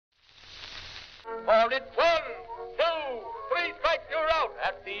For it's 1, 2, 3 strikes, you're out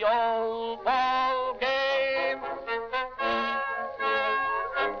at the old ball game.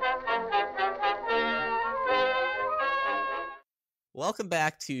 Welcome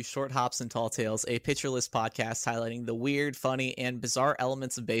back to Short Hops and Tall Tales, a pitcherless podcast highlighting the weird, funny, and bizarre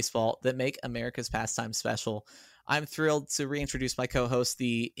elements of baseball that make America's pastime special. I'm thrilled to reintroduce my co-host,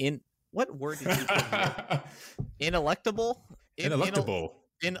 what word did you put here? Ineluctable?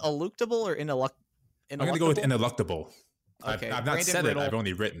 Ineluctable or ineluctable? I'm going to go with ineluctable. Okay. I've not said Riddle. it. I've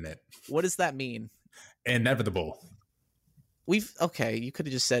only written it. What does that mean? Inevitable. You could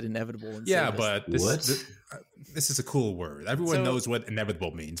have just said inevitable. Yeah, but this is a cool word. Everyone knows what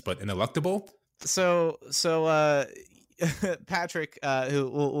inevitable means, but ineluctable? So Patrick, who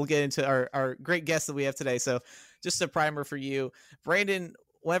we'll get into our great guest that we have today. So just a primer for you. Brandon,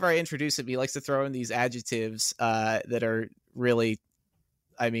 whenever I introduce him, he likes to throw in these adjectives that are really,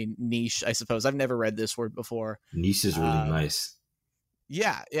 niche, I suppose. I've never read this word before. Niche is really nice.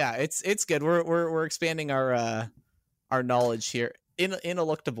 Yeah, it's good. We're expanding our knowledge here.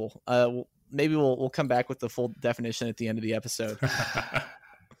 Ineluctable. Maybe we'll come back with the full definition at the end of the episode.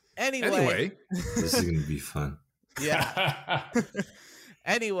 Anyway, this is going to be fun. Yeah.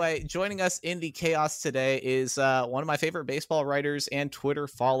 Anyway, joining us in the chaos today is one of my favorite baseball writers and Twitter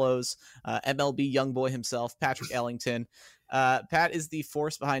follows, MLB youngboy himself, Patrick Ellington. Pat is the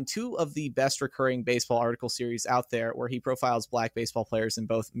force behind two of the best recurring baseball article series out there, where he profiles black baseball players in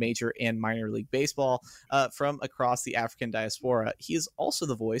both major and minor league baseball from across the African diaspora. He is also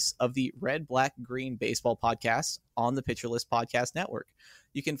the voice of the Red, Black, Green Baseball podcast on the Pitcherless Podcast Network.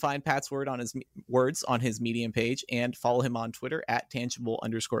 You can find Pat's words on his Medium page and follow him on Twitter at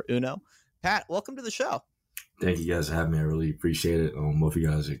 @tangible_uno. Pat, welcome to the show. Thank you guys for having me. I really appreciate it. Both of you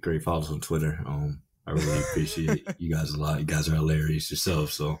guys are great followers on Twitter. I really appreciate you guys a lot. You guys are hilarious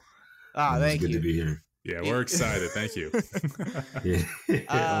yourself. So thank you. Good to be here. Yeah, we're excited. Thank you. Yeah.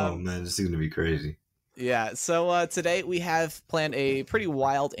 Oh man, this is going to be crazy. Yeah, so today we have planned a pretty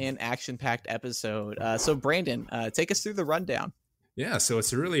wild and action-packed episode. So Brandon, take us through the rundown. Yeah, so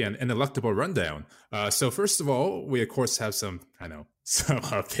it's really an ineluctable rundown. So first of all, we of course have some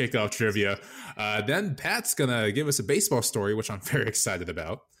pickoff trivia. Then Pat's going to give us a baseball story, which I'm very excited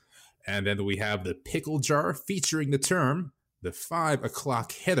about. And then we have the pickle jar featuring the term, the 5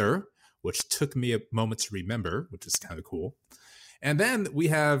 o'clock hitter, which took me a moment to remember, which is kind of cool. And then we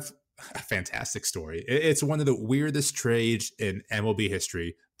have a fantastic story. It's one of the weirdest trades in MLB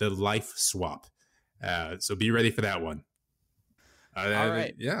history, the life swap. So be ready for that one. All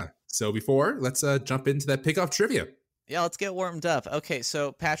right. Yeah. So let's jump into that pickoff trivia. Yeah, let's get warmed up. Okay,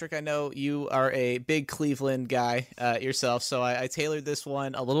 so Patrick, I know you are a big Cleveland guy yourself, so I tailored this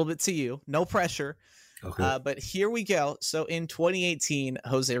one a little bit to you. No pressure. Okay. But here we go. So in 2018,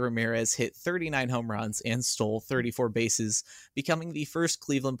 Jose Ramirez hit 39 home runs and stole 34 bases, becoming the first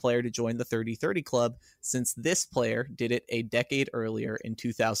Cleveland player to join the 30-30 club, since this player did it a decade earlier in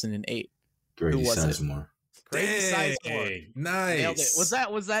 2008. Grady Who was Sizemore. Grady Sizemore. Nice. Nailed it. Was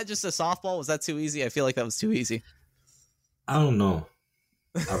that just a softball? Was that too easy? I feel like that was too easy. I don't know.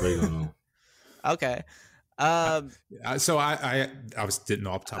 I really don't know. Okay. So I didn't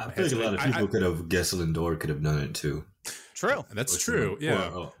know off the top of my head. I feel like a lot of people could have guessed Lindor could have done it too. True. That's true. Yeah.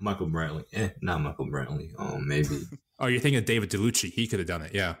 Or, Michael Brantley. Not Michael Brantley. Maybe. Oh, you're thinking of David DeLucci. He could have done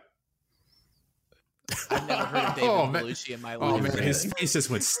it. Yeah. I've never heard of David DeLucci in my life. Oh man, his face just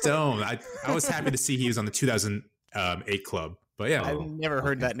went stone. I was happy to see he was on the 2008 club. But yeah, I've never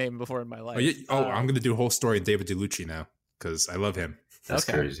heard that name before in my life. I'm going to do a whole story of David DeLucci now because I love him. That's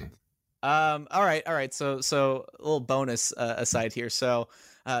crazy. All right. So a little bonus aside here. So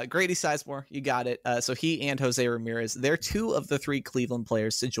Grady Sizemore, you got it. So he and Jose Ramirez, they're two of the 3 Cleveland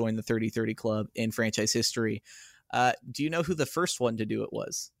players to join the 30-30 club in franchise history. Do you know who the first one to do it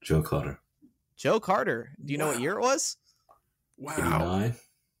was? Joe Carter. Joe Carter. Do you know what year it was? Wow. 89?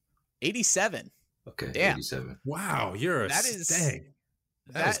 87. Okay. Damn. 87. Wow. You're that is dang.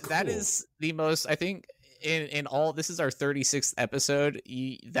 That is the most, I think, in all, this is our 36th episode.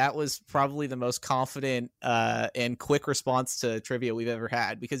 That was probably the most confident and quick response to trivia we've ever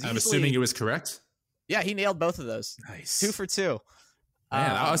had, because I'm assuming it was correct. Yeah, he nailed both of those. Nice. 2 for 2.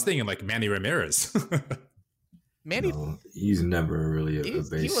 Man, I was thinking like Manny Ramirez. Manny, no, he's never really a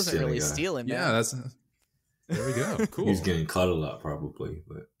base. He wasn't really guy. stealing. Man. Yeah, there we go. Cool. He's getting caught a lot, probably,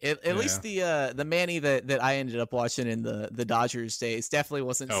 but at least the Manny that I ended up watching in the Dodgers days definitely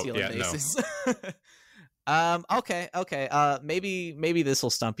wasn't stealing bases. No. Okay. Maybe this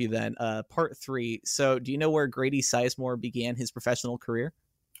will stump you then. Part 3. So, do you know where Grady Sizemore began his professional career?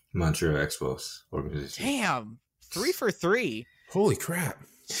 Montreal Expos organization. Damn, 3 for 3. Holy crap!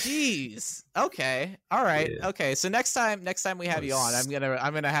 Jeez. Okay. All right. Yeah. Okay. So next time we have you on,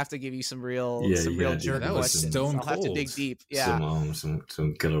 I'm gonna have to give you some real jerk that was questions. stone I'll have to dig cold. deep. Yeah.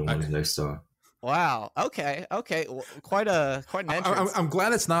 Some killer ones next time. Wow. Okay. Okay. Well, quite an entrance. I'm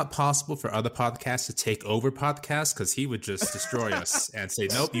glad it's not possible for other podcasts to take over podcasts, because he would just destroy us and say,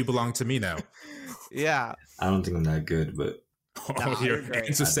 "Nope, you belong to me now." Yeah. I don't think I'm that good, but Your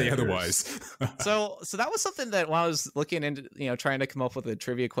answers say otherwise. So that was something that when I was looking into, trying to come up with a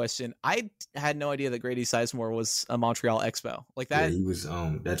trivia question, I had no idea that Grady Sizemore was a Montreal Expo. Like that. Yeah, he was.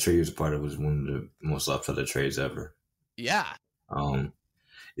 That trade he was a part of was one of the most upset trades ever. Yeah.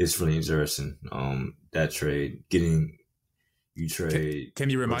 It's really interesting. That trade, getting you trade. Can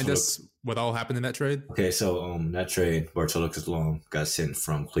you remind us what all happened in that trade? Okay, so that trade, Bartolo Colon got sent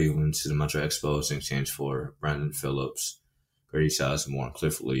from Cleveland to the Montreal Expos in exchange for Brandon Phillips, Grady Sizemore, and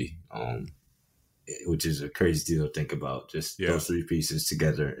Cliff Lee, which is a crazy deal to think about. Just those three pieces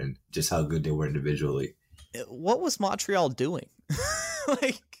together and just how good they were individually. What was Montreal doing?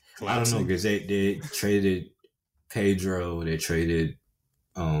 I don't know, because they traded Pedro, they traded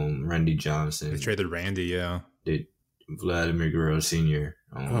Randy Johnson. They traded Randy, They Vladimir Guerrero Sr.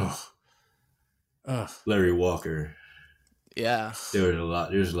 Larry Walker. Yeah. There's a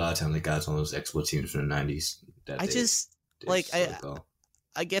lot of talented guys on those Expo teams from the 90s.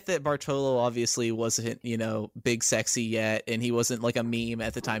 I get that Bartolo obviously wasn't, big sexy yet, and he wasn't like a meme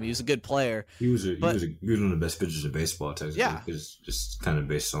at the time. He was a good player. He was one of the best pitchers in baseball, technically. Yeah. Because just kind of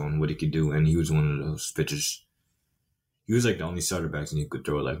based on what he could do, and he was one of those pitchers. He was like the only starter back, and he could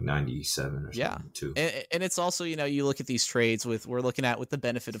throw like 97 or something too. And it's also, you look at these trades we're looking at with the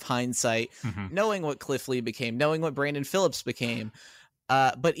benefit of hindsight, knowing what Cliff Lee became, knowing what Brandon Phillips became.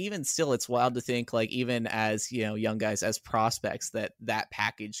 But even still, it's wild to think, like, even as, young guys, as prospects, that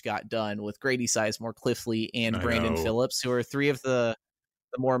package got done with Grady Sizemore, Cliff Lee, and Brandon Phillips, who are three of the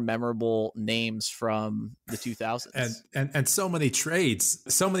more memorable names from the 2000s. And so many trades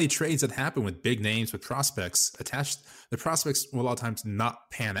that happen with big names, with prospects attached. The prospects will a lot of times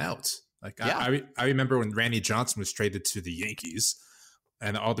not pan out. Like I remember when Randy Johnson was traded to the Yankees,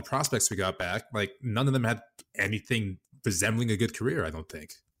 and all the prospects we got back, like none of them had anything resembling a good career, I don't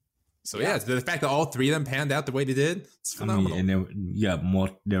think. So the fact that all three of them panned out the way they did, it's phenomenal. And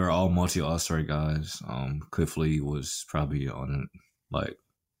they were all multi All-Star guys. Cliff Lee was probably on a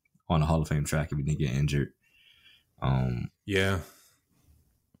Hall of Fame track if he didn't get injured.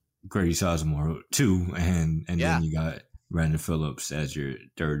 Grady Sizemore too, and then you got Brandon Phillips as your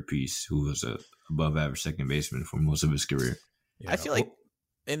third piece, who was a above average second baseman for most of his career. I feel like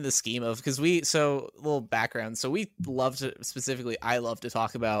in the scheme of, because a little background, so we love to, specifically I love to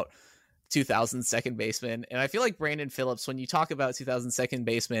talk about 2000 second baseman, and I feel like Brandon Phillips, when you talk about 2000 second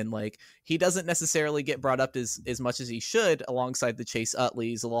baseman, like he doesn't necessarily get brought up as much as he should alongside the Chase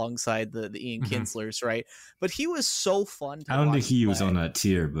Utleys, alongside the Ian Kinslers, right? But he was so fun to I don't think he play. was on that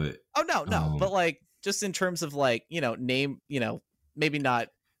tier, but no, but like just in terms of like, name, maybe not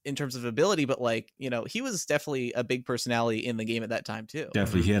in terms of ability, but like, he was definitely a big personality in the game at that time too.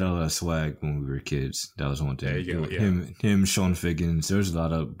 Definitely. He had a lot of swag when we were kids. That was one thing. There you go, Him, Sean Figgins. There's a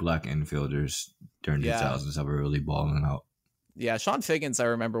lot of black infielders during the 2000s that were really balling out. Yeah, Sean Figgins, I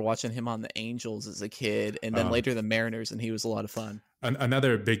remember watching him on the Angels as a kid, and then later the Mariners, and he was a lot of fun.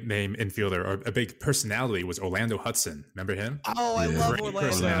 Another big name infielder, or a big personality, was Orlando Hudson. Remember him? Oh, I love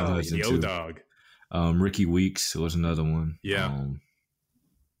Orlando Hudson, the O-Dog. Ricky Weeks was another one. Yeah.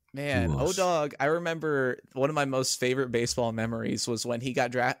 Man, O-Dog, I remember one of my most favorite baseball memories was when he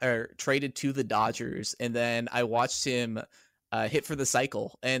got traded to the Dodgers, and then I watched him hit for the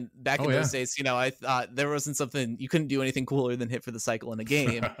cycle. And back in those days, I thought there wasn't something, you couldn't do anything cooler than hit for the cycle in a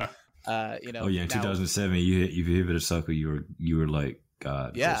game. In 2007, you hit for the cycle, you were like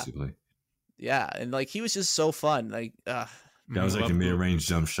God, basically. Yeah, and like he was just so fun. Like that was like a mid-range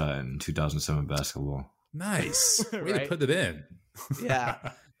jump shot in 2007 basketball. Nice. Way to put it in. Yeah.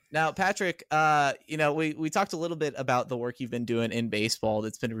 Now, Patrick, we talked a little bit about the work you've been doing in baseball.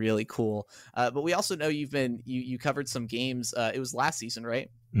 That's been really cool. But we also know you covered some games. It was last season,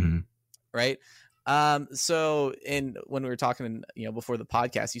 right? Mm-hmm. Right. So when we were talking, before the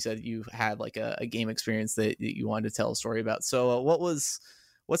podcast, you said you had like a game experience that you wanted to tell a story about. So what's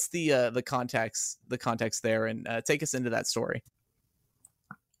the context there, and take us into that story.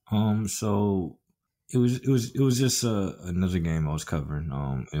 So it was just another game I was covering.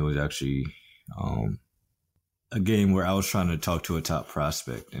 It was actually a game where I was trying to talk to a top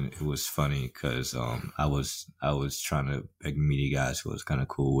prospect, and it was funny because I was trying to beg media guys who I was kind of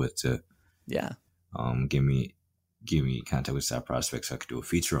cool with to give me contact with top prospects so I could do a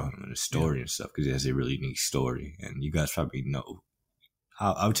feature on him and a story and stuff, because he has a really unique story, and you guys probably know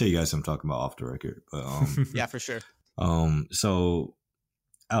I'll tell you guys what I'm talking about off the record. But Yeah, for sure. so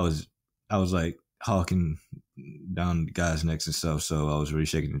I was like hawking down the guys' necks and stuff. So I was really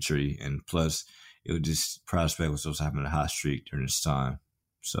shaking the tree, and plus it was just Prospect was also having a hot streak during this time.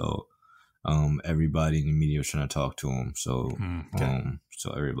 So everybody in the media was trying to talk to him. So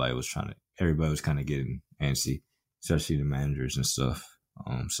so everybody was kind of getting antsy, especially the managers and stuff.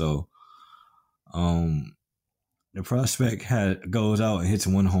 The Prospect goes out and hits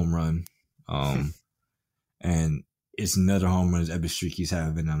one home run, and it's another home run, epic streak he's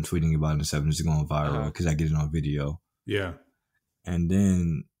having. I'm tweeting about it and stuff, and it's going viral because I get it on video. Yeah, and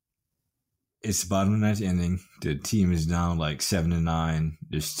then it's the bottom of the ninth inning. The team is down like 7-9.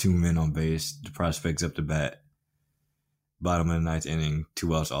 There's 2 men on base. The Prospect's up to bat. Bottom of the ninth inning,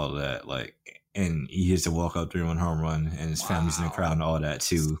 2 outs, all of that. Like, and he hits a walkout 3-1 home run, and his family's in the crowd and all that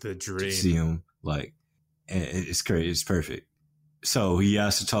too. It's the dream. To see him, like, it's great. It's perfect. So he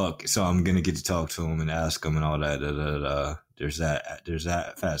asked to talk. So I'm gonna get to talk to him and ask him and all that. There's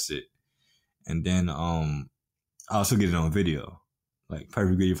that facet, and then I also get it on video, like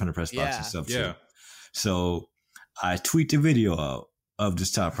perfect video from the press box and stuff too. So I tweet the video out of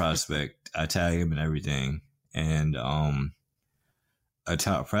this top prospect. I tag him and everything, and a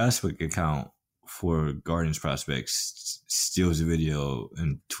top prospect account for Guardians prospects steals the video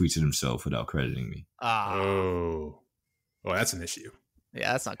and tweets it himself without crediting me. Oh, that's an issue.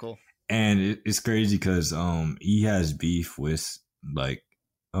 Yeah, that's not cool. And it's crazy because he has beef with like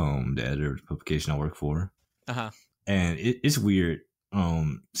the editor of the publication I work for. And it's weird.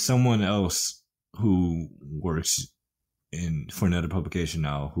 Someone else who works for another publication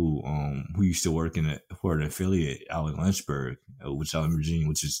now, who used to work for an affiliate out in Lynchburg, which out in Virginia,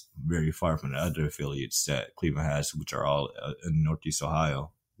 which is very far from the other affiliates that Cleveland has, which are all in Northeast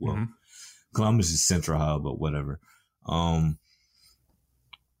Ohio. Well, Columbus is Central Ohio, but whatever.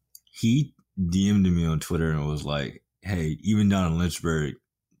 He DM'd me on Twitter and was like, "Hey, even down in Lynchburg,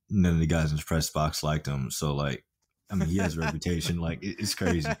 none of the guys in the press box liked him. So like, I mean, he has a reputation. Like, it's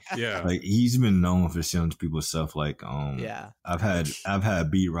crazy. Yeah. Like, he's been known for saying to people stuff like, I've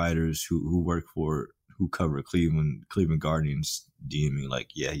had beat writers who cover Cleveland Guardians DM me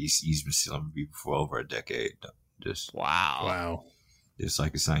like, yeah, he's been stealing from people for over a decade. Just wow. It's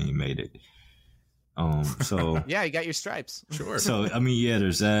like a sign you made it. So yeah, you got your stripes. Sure. So I mean, yeah,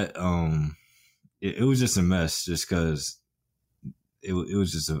 there's that. It was just a mess, just because. It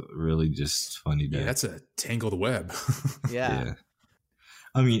was just a really just funny day. Yeah, that's a tangled web. Yeah.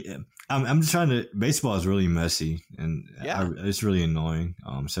 I mean, I'm just trying to. Baseball is really messy, and it's really annoying.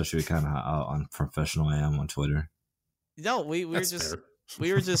 Especially kind of how unprofessional I am on Twitter. No, we were just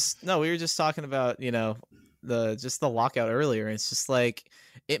talking about the lockout earlier. It's just like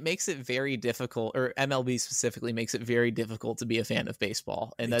it makes it very difficult, or MLB specifically makes it very difficult to be a fan of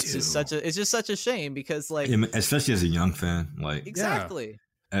baseball, and it's just such a shame because like, especially as a young fan, like exactly,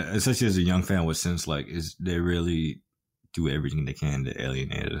 especially as a young fan with sense, like they really do everything they can to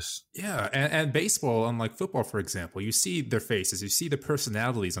alienate us. Yeah, and baseball, unlike football, for example, you see their faces, you see the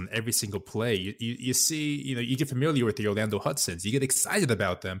personalities on every single play. You see, you get familiar with the Orlando Hudsons, you get excited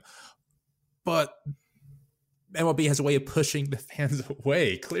about them, but MLB has a way of pushing the fans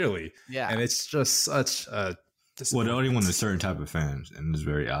away, clearly. Yeah. And it's just such a... Well, they only want a certain type of fans, and it's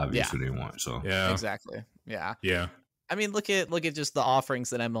very obvious what they want. So yeah. Exactly. Yeah. Yeah. I mean, look at just the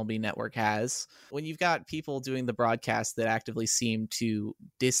offerings that MLB Network has. When you've got people doing the broadcast that actively seem to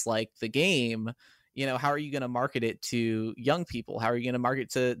dislike the game, how are you going to market it to young people? How are you going to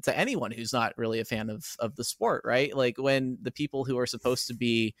market to anyone who's not really a fan of the sport, right? Like when the people who are supposed to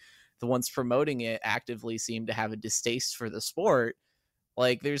be the ones promoting it actively seem to have a distaste for the sport,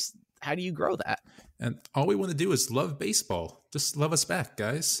 like how do you grow that? And all we want to do is love baseball. Just love us back,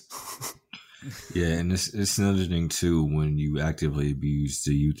 guys. Yeah, and it's another thing too, when you actively abuse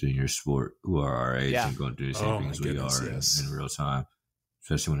the youth in your sport who are our age and going through the same things we are in real time,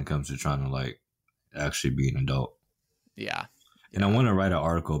 especially when it comes to trying to like actually be an adult. Yeah. And I want to write an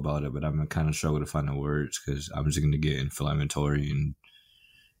article about it, but I'm kind of struggle to find the words because I'm just going to get inflammatory and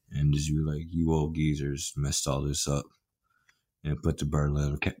just be like, you old geezers messed all this up and put the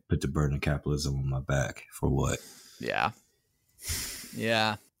burden of capitalism on my back for what? Yeah.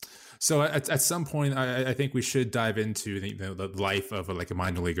 Yeah. So at some point, I think we should dive into the life of a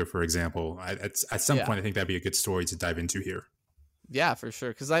minor leaguer, for example. At some point, I think that'd be a good story to dive into here. Yeah, for sure.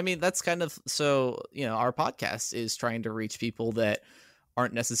 Because I mean, that's kind of our podcast is trying to reach people that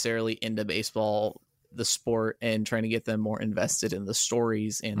aren't necessarily into baseball, the sport, and trying to get them more invested in the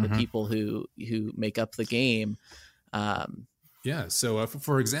stories and the people who make up the game. Yeah. So,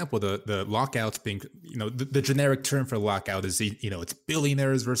 for example, the lockouts being, the generic term for lockout is, it's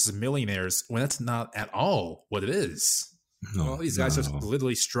billionaires versus millionaires, when that's not at all what it is. All these guys are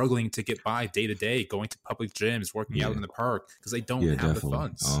literally struggling to get by day to day, going to public gyms, working out in the park because they don't have the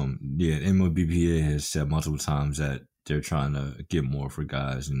funds. MLBPA has said multiple times that they're trying to get more for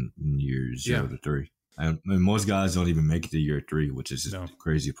guys in years 0 to 3. And most guys don't even make it to year 3, which is the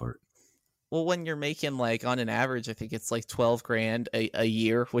crazy part. Well, when you're making like on an average, I think it's like $12,000 a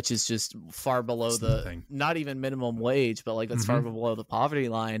year, which is just far below not even minimum wage, but like that's far below the poverty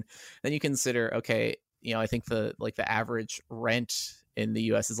line. Then you consider, okay, I think the average rent in the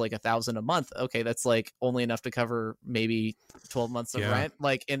US is like $1,000 a month. Okay. That's like only enough to cover maybe 12 months of rent.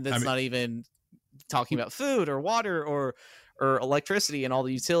 Like, and that's not even talking about food or water or electricity and all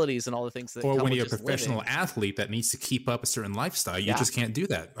the utilities and all the things that or come when with you're a just professional living. athlete that needs to keep up a certain lifestyle, you just can't do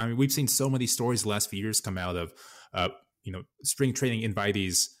that. I mean, we've seen so many stories the last few years come out of spring training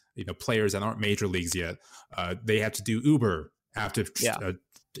invitees, players that aren't major leagues yet. They have to do Uber after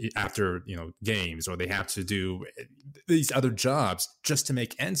games, or they have to do these other jobs just to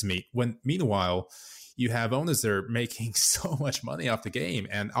make ends meet, when meanwhile you have owners that are making so much money off the game,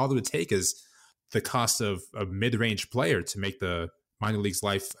 and all it would take is the cost of a mid-range player to make the minor league's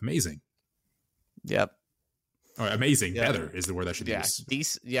life amazing. Yep. Or amazing, better is the word I should use.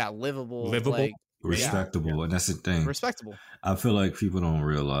 Livable. Like, respectable. And that's the thing. Respectable. I feel like people don't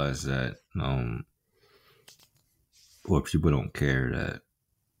realize that, or people don't care that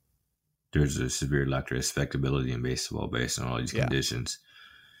there's a severe lack of respectability in baseball based on all these conditions.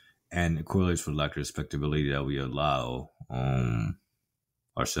 And it correlates with lack of respectability that we allow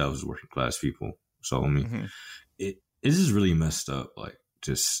ourselves as working class people. So, I mean, it is really messed up, like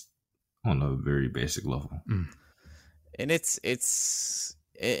just on a very basic level. And it's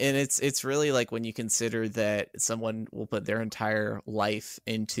really like when you consider that someone will put their entire life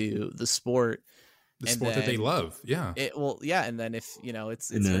into the sport. That they love. Yeah. And then if,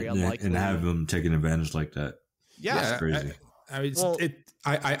 it's very unlikely. And have them taking advantage like that. Yeah. It's crazy.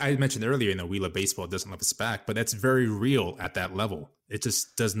 I mentioned earlier, we love baseball, it doesn't love us back, but that's very real at that level. It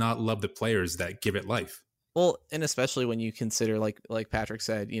just does not love the players that give it life. Well, and especially when you consider, like Patrick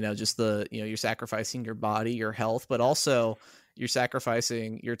said, just you're sacrificing your body, your health, but also you're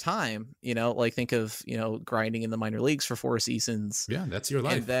sacrificing your time, like think of, grinding in the minor leagues for 4 seasons. Yeah, that's your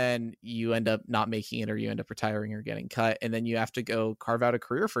life. And then you end up not making it, or you end up retiring or getting cut. And then you have to go carve out a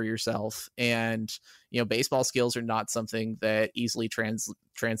career for yourself. And, baseball skills are not something that easily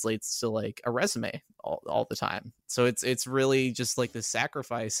translates to like a resume all the time. So it's really just like the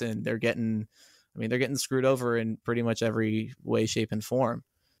sacrifice, and they're getting screwed over in pretty much every way, shape, and form.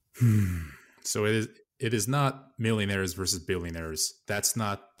 So it is not millionaires versus billionaires. That's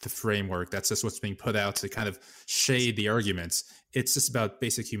not the framework. That's just what's being put out to kind of shade the arguments. It's just about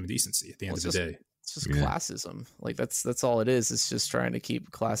basic human decency at the end of the day. It's just classism. Like that's all it is. It's just trying to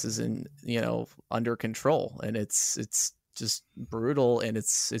keep classes under control, and it's just brutal, and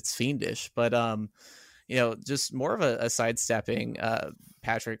it's fiendish. But just more of a sidestepping,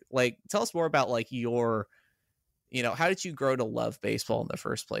 Patrick, like tell us more about like your, how did you grow to love baseball in the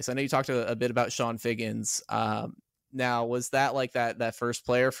first place? I know you talked a bit about Sean Figgins. Now, was that like that first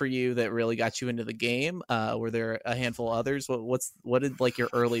player for you that really got you into the game? Were there a handful of others? What did like your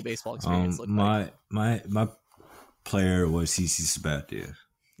early baseball experience look like? My player was CC Sabathia.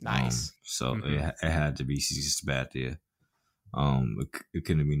 Nice. It had to be CC Sabathia. It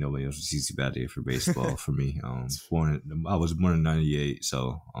couldn't be nobody else with CC Sabathia for baseball for me. I was born in '98,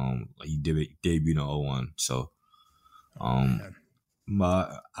 so he debuted in '01. So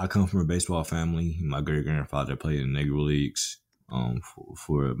I come from a baseball family. My great grandfather played in the Negro Leagues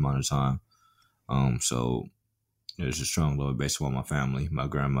for a amount of time. So there's a strong love of baseball in my family. My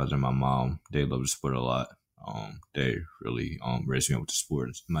grandmother and my mom, they love the sport a lot. They really raised me up with the sport.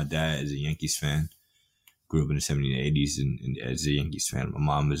 My dad is a Yankees fan. Grew up in the 70s and 80s and as a Yankees fan. My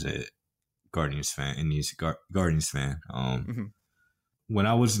mom is a Guardians fan, Indians Guardians fan. When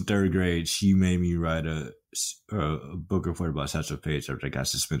I was in 3rd grade, she made me write a book report about Satchel Paige after I got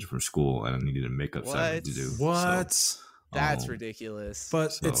suspended from school and I needed a makeup assignment to do. What? So, that's ridiculous.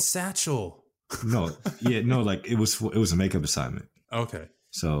 But it's Satchel. Like it was a makeup assignment. Okay.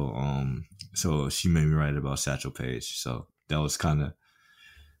 So she made me write about Satchel Paige. So that was kind of,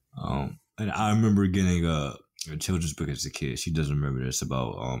 and I remember getting a children's book as a kid. She doesn't remember this,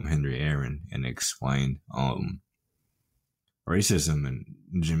 about Henry Aaron, and explained racism and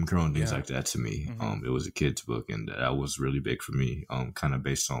Jim Crow and things like that to me. It was a kid's book, and that was really big for me, kind of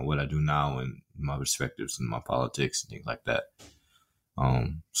based on what I do now and my perspectives and my politics and things like that.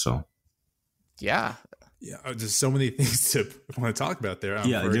 Yeah, there's so many things to want to talk about there.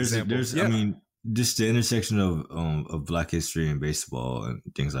 Yeah, for example, I mean, just the intersection of Black history and baseball and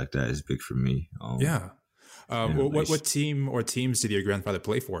things like that is big for me. Yeah. Like, What team or teams did your grandfather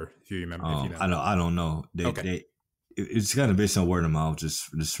play for? If you remember, if you know. I don't know. It's kind of based on word of mouth,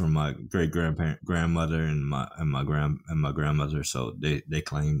 just from my great grandmother and my grandmother. So they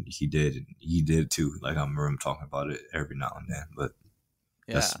claimed he did too. Like I remember him talking about it every now and then, but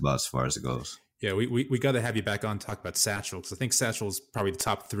that's about as far as it goes. Yeah, we got to have you back on to talk about Satchel, because I think Satchel is probably the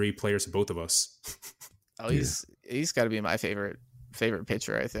top 3 players of both of us. Oh, he's got to be my favorite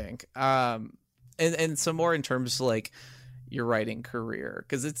pitcher, I think. And some more in terms of like your writing career,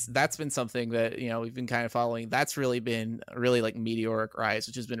 because that's been something that, you know, we've been kind of following. That's really been really like meteoric rise,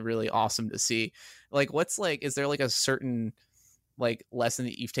 which has been really awesome to see. Like, is there like a certain like lesson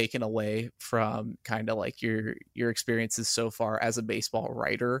that you've taken away from kind of like your experiences so far as a baseball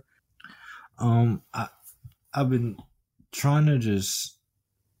writer? I've been trying to just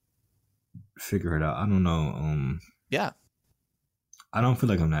figure it out. I don't know. Yeah. I don't feel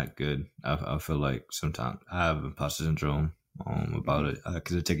like I'm that good. I feel like sometimes I have imposter syndrome about it,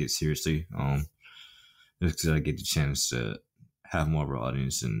 because I take it seriously. Just because I get the chance to have more of an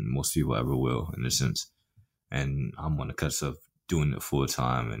audience than most people ever will, in a sense. And I'm on the cusp of doing it full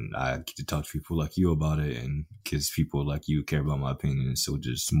time, and I get to talk to people like you about it, and because people like you care about my opinion, so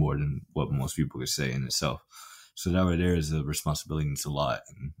just more than what most people could say in itself. So that right there is a responsibility. It's a lot,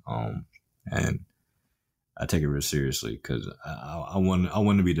 and I take it real seriously, because I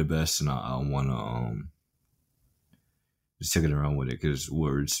want to be the best, and I want to just take it around with it, because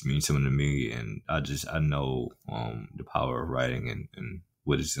words mean something to me, and I know the power of writing and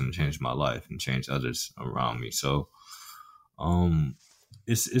what it's going to change my life and change others around me. So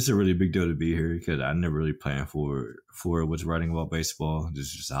it's a really big deal to be here, because I never really planned for what's writing about baseball. This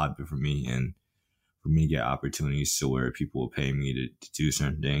is just a hobby for me, and for me to get opportunities to where people will pay me to do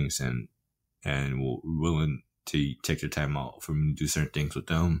certain things and willing to take their time out for me to do certain things with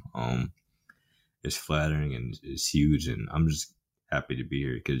them. It's flattering and it's huge, and I'm just happy to be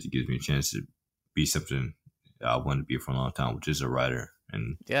here, because it gives me a chance to be something that I wanted to be for a long time, which is a writer.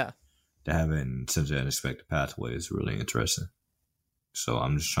 And to have it in such an unexpected pathway is really interesting. So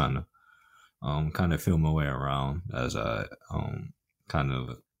I'm just trying to kind of feel my way around as I kind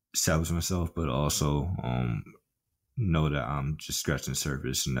of establish myself, but also know that I'm just scratching the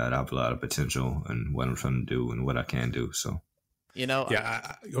surface, and that I have a lot of potential and what I'm trying to do and what I can do. So, you know,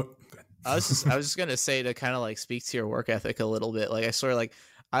 I was just gonna say, to kind of like speak to your work ethic a little bit. Like, I sort of like,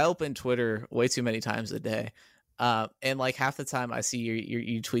 I open Twitter way too many times a day. And like half the time I see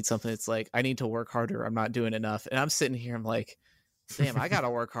you tweet something, it's like, I need to work harder, I'm not doing enough. And I'm sitting here, I'm like, damn, I gotta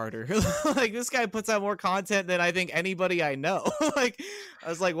work harder. Like, this guy puts out more content than I think anybody I know. Like, I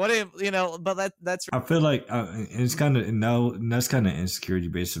was like, what if, you know, but that's I feel like it's kind of, now that's kind of insecurity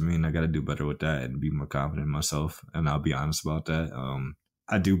based on me, and I got to do better with that and be more confident in myself. And I'll be honest about that.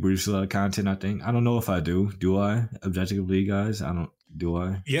 I do produce a lot of content, I think. I don't know if I do. Do I? Objectively, guys? Do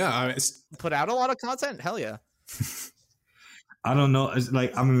I? Yeah. Put out a lot of content? Hell yeah. I don't know. It's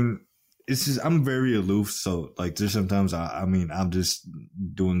like, I mean, it's just, I'm very aloof. So like, there's sometimes I'm just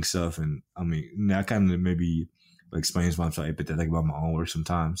doing stuff, and I mean, that kind of maybe explains why I'm so empathetic about my own work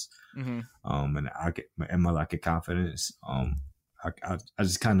sometimes. Mm-hmm. And my lack of confidence. I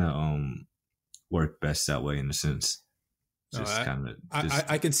just kind of work best that way, in a sense.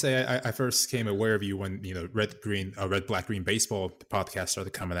 I can say I first came aware of you when, you know, Red Black Green Baseball podcast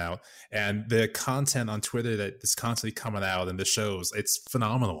started coming out, and the content on Twitter that is constantly coming out, and the shows, it's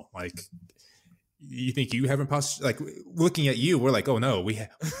phenomenal. Like, you think you have imposter? Like, looking at you, we're like, oh no, we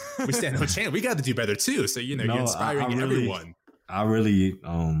stand no chance. We got to do better too. So, you know, you're inspiring everyone. I really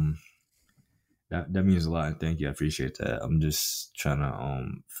that means a lot, and thank you. I appreciate that. I'm just trying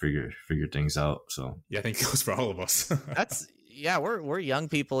to figure things out. So yeah, I think it goes for all of us. We're young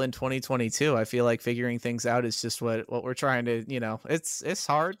people in 2022. I feel like figuring things out is just what we're trying to, you know, it's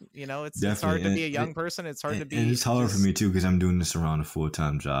hard, you know, it's hard to be a young person. It's hard to be, and it's hard for me too, because I'm doing this around a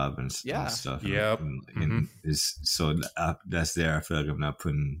full-time job and stuff. Yep. And it's so that's there. I feel like I'm not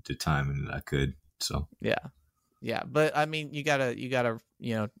putting the time in that I could. So yeah. But I mean, you gotta,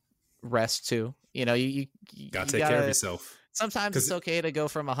 you know, rest too. You know, you gotta take care of yourself. Sometimes it's okay to go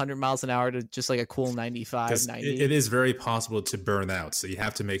from 100 miles an hour to just like a cool 95, 90. It is very possible to burn out, so you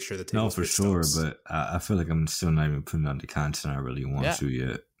have to make sure that. No, for sure, but I feel like I'm still not even putting out the content I really want to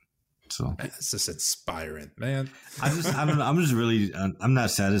yet. So it's just inspiring, man. I don't know. I'm just really, I'm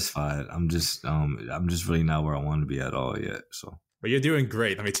not satisfied. I'm just really not where I want to be at all yet. So, but you're doing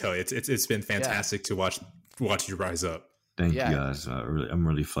great. Let me tell you, it's been fantastic to watch you rise up. Thank you guys. I'm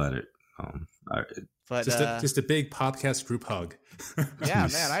really flattered. But just a big podcast group hug. Yeah,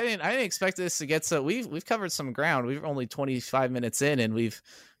 man, I didn't expect this to get so. We've covered some ground. We've only 25 minutes in, and we've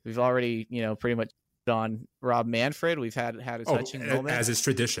already pretty much on Rob Manfred. We've had a touching moment, as is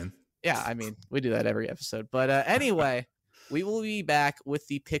tradition. Yeah, I mean, we do that every episode. But anyway, we will be back with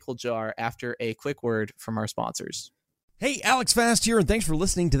the pickle jar after a quick word from our sponsors. Hey, Alex Fast here, and thanks for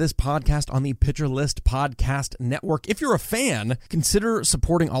listening to this podcast on the Pitcher List Podcast Network. If you're a fan, consider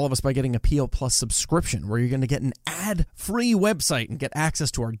supporting all of us by getting a PL Plus subscription, where you're going to get an ad-free website and get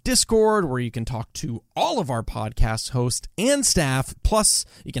access to our Discord, where you can talk to all of our podcast hosts and staff. Plus,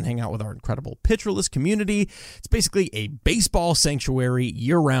 you can hang out with our incredible Pitcher List community. It's basically a baseball sanctuary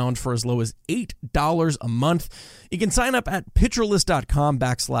year-round for as low as $8 a month. You can sign up at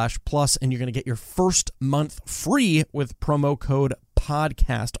pitcherlist.com/plus, and you're going to get your first month free with promo code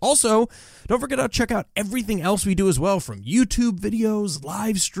podcast. Also, don't forget to check out everything else we do as well, from YouTube videos,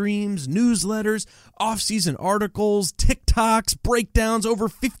 live streams, newsletters, off-season articles, TikToks, breakdowns, over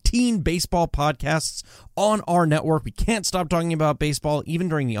 15 baseball podcasts on our network. We can't stop talking about baseball even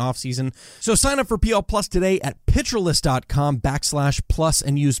during the off-season. So sign up for PL Plus today at pitcherlist.com/plus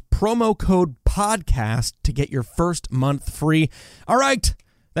and use promo code podcast to get your first month free. All right.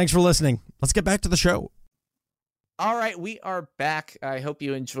 Thanks for listening. Let's get back to the show. All right, we are back. I hope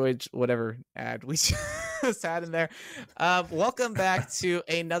you enjoyed whatever ad we just had in there. Welcome back to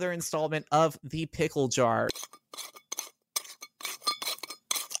another installment of the Pickle Jar.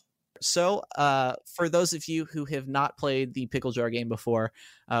 So, for those of you who have not played the Pickle Jar game before,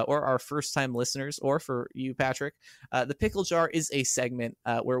 or are first-time listeners, or for you, Patrick, the Pickle Jar is a segment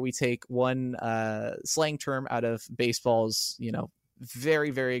where we take one slang term out of baseball's, very,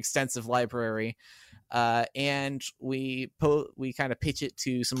 very extensive library, and we kind of pitch it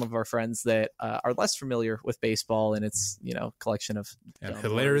to some of our friends that are less familiar with baseball and its collection of and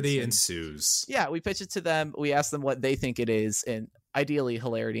hilarity ensues. Yeah, we pitch it to them. We ask them what they think it is, and ideally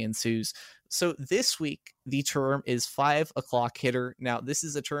hilarity ensues. So this week the term is 5 o'clock hitter. Now this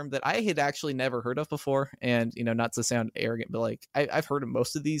is a term that I had actually never heard of before, and not to sound arrogant, but like I've heard of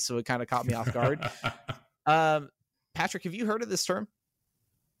most of these, so it kind of caught me off guard. Patrick, have you heard of this term?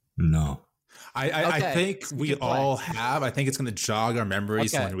 No. I think we all have. I think it's going to jog our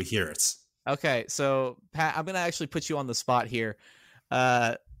memories when we hear it. Okay, so Pat, I'm going to actually put you on the spot here.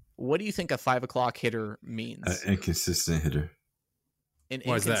 What do you think a 5 o'clock hitter means? An inconsistent hitter. An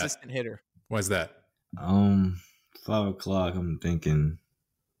inconsistent hitter. Why is that? 5 o'clock. I'm thinking.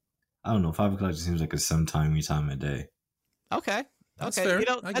 I don't know. 5 o'clock just seems like a sometime time of day. Okay. That's okay.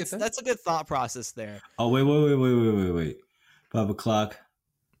 fair. That's a good thought process there. Oh wait. 5 o'clock.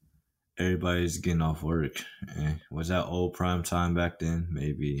 Everybody's getting off work. Was that old prime time back then?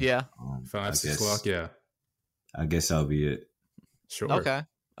 Maybe. Yeah. 5, 6 o'clock. Yeah. I guess that'll be it. Sure. Okay.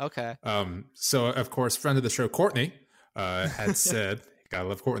 So of course, friend of the show, Courtney, had said, gotta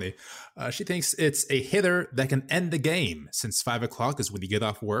love Courtney. She thinks it's a hitter that can end the game, since 5 o'clock is when you get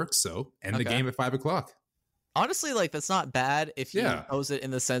off work. So end the game at 5 o'clock. Honestly, like, that's not bad if you pose it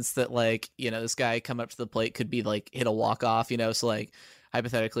in the sense that, like, this guy coming up to the plate could be like hit a walk off, so like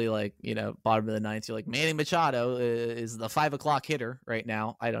hypothetically, like, bottom of the ninth, you're like, Manny Machado is the 5 o'clock hitter right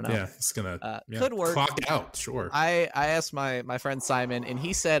now. I don't know. Yeah, it's gonna could work. Clock out, sure. I asked my friend Simon, and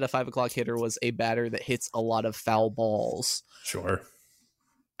he said a 5 o'clock hitter was a batter that hits a lot of foul balls. Sure.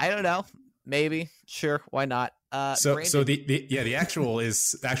 I don't know. Maybe. Sure. Why not? So the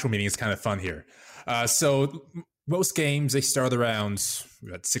actual meaning is kind of fun here. So most games, they start around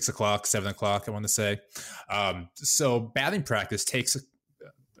at 6 o'clock, 7 o'clock, I want to say. So batting practice takes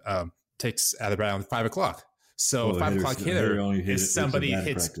at around 5 o'clock. So 5 o'clock hitter is somebody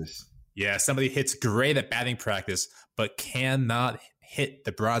hits. Practice. Yeah, somebody hits great at batting practice, but cannot hit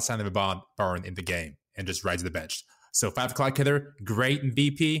the broadside of a barn in the game and just rides the bench. So 5 o'clock hitter, great in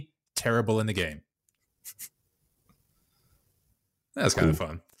BP, terrible in the game. That's kind of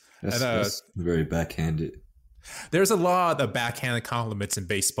fun. That's very backhanded. There's a lot of backhanded compliments in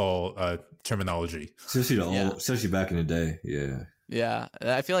baseball terminology. Especially back in the day. Yeah. Yeah.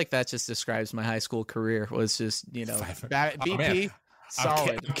 I feel like that just describes my high school career, was just, BP,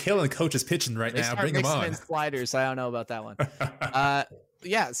 solid. I'm killing coaches pitching right now. Bring them on. Sliders. I don't know about that one.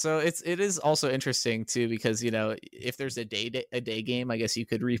 Yeah, so it is also interesting too, because if there's a day game, I guess you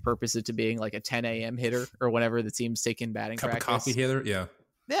could repurpose it to being like a 10 a.m. hitter or whenever the team's taking batting cup practice. Of coffee hitter, yeah.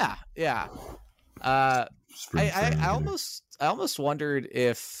 I almost wondered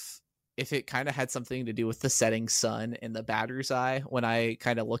if it kind of had something to do with the setting sun in the batter's eye when I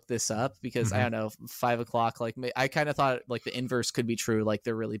kind of looked this up, because I don't know, 5 o'clock, like I kind of thought like the inverse could be true, like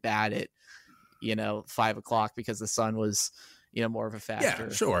they're really bad at 5 o'clock because the sun was more of a factor.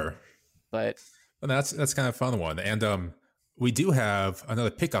 Yeah, sure. but well, that's kind of a fun one. And we do have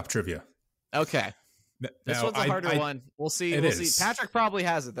another pickup trivia. okay. This one's a harder one. We'll see. We'll see. Patrick probably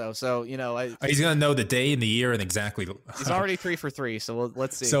has it though, so he's gonna know the day and the year and exactly. He's already 3 for 3, so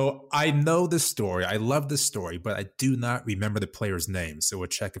let's see. So I know this story. I love this story, but I do not remember the player's name. So we'll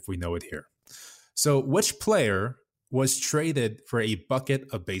check if we know it here. So which player was traded for a bucket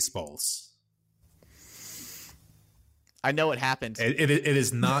of baseballs? I know it happened. It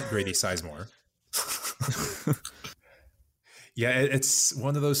is not Grady Sizemore. Yeah, it's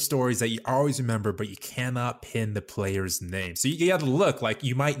one of those stories that you always remember, but you cannot pin the player's name. So you got to look like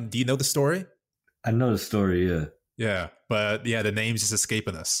you might. Do you know the story? I know the story, yeah. Yeah, but yeah, the name's just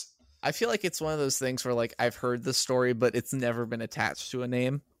escaping us. I feel like it's one of those things where like I've heard the story, but it's never been attached to a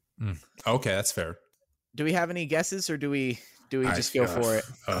name. Okay, that's fair. Do we have any guesses, or do we just go for it?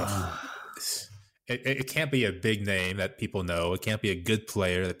 It can't be a big name that people know. It can't be a good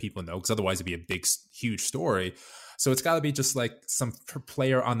player that people know, because otherwise it'd be a big, huge story. So it's got to be just like some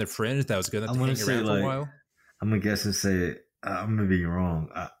player on the fringe that was going to hang around for a while. I'm going to guess and say, I'm going to be wrong.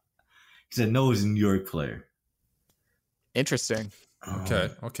 Because I know it's a New York player. Interesting.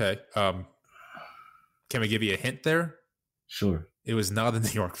 Okay. Can we give you a hint there? Sure. It was not a New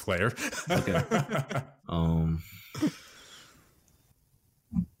York player. Okay.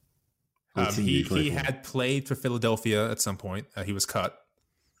 He had played for Philadelphia at some point. He was cut.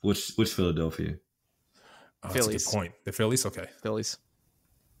 Which Philadelphia? Phillies. That's a good point. The Phillies? Okay. Phillies.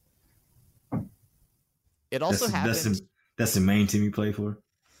 It also happened. That's the main team he played for?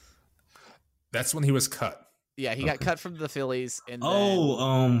 That's when he was cut. Yeah, he got cut from the Phillies. And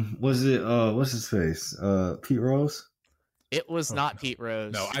was it, what's his face? Pete Rose? It was not Pete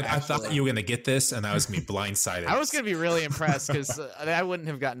Rose. No, I thought you were going to get this, and I was going to be blindsided. I was going to be really impressed, because I wouldn't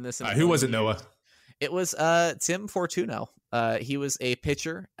have gotten this. Who was it, Noah? It was Tim Fortuno. He was a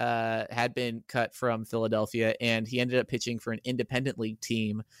pitcher, had been cut from Philadelphia, and he ended up pitching for an independent league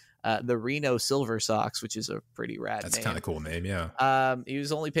team, the Reno Silver Sox, which is a pretty rad name. That's kind of cool name, yeah. He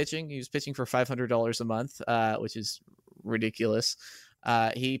was pitching for $500 a month, which is ridiculous.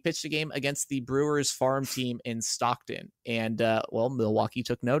 He pitched a game against the Brewers farm team in Stockton, and Milwaukee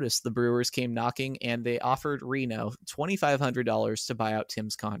took notice. The Brewers came knocking, and they offered Reno $2,500 to buy out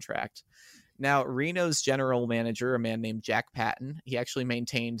Tim's contract. Now, Reno's general manager, a man named Jack Patton, he actually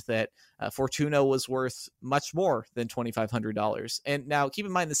maintained that Fortuno was worth much more than $2,500. And now, keep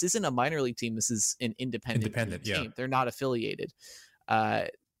in mind, this isn't a minor league team. This is an independent team. Yeah. They're not affiliated. But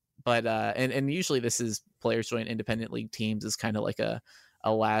usually this is players join independent league teams as kind of like a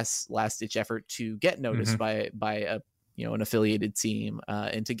last ditch effort to get noticed by a an affiliated team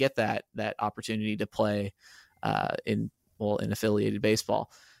and to get that opportunity to play in affiliated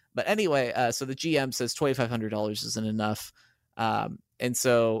baseball. But anyway, so the GM says $2,500 isn't enough. And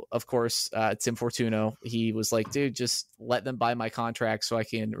so, of course, Tim Fortuno, he was like, dude, just let them buy my contract so I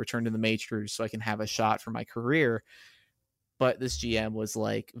can return to the majors, so I can have a shot for my career. But this GM was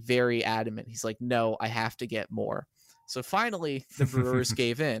like very adamant. He's like, no, I have to get more. So finally, the Brewers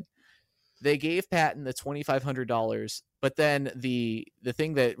gave in. They gave Patton the $2,500. But then the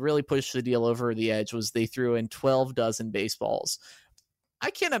thing that really pushed the deal over the edge was they threw in 12 dozen baseballs. I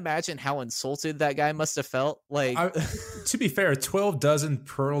can't imagine how insulted that guy must have felt. Like, to be fair, 12 dozen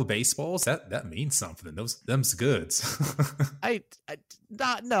pearl baseballs, that means something. Them's goods.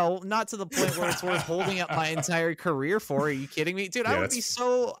 Not to the point where it's worth holding up my entire career for. Are you kidding me, dude? Yeah,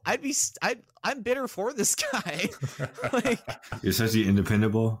 I'm bitter for this guy. Like, you're such an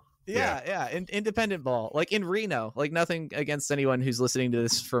independent ball. Yeah. Independent ball, like in Reno. Like, nothing against anyone who's listening to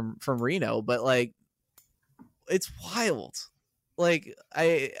this from Reno, but like, it's wild. Like,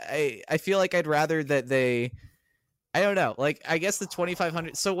 I feel like I'd rather that they, I don't know, like, I guess the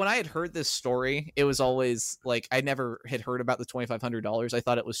 $2,500. So when I had heard this story, it was always like, I never had heard about the $2,500. I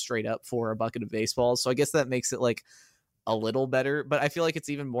thought it was straight up for a bucket of baseballs. So I guess that makes it like a little better, but I feel like it's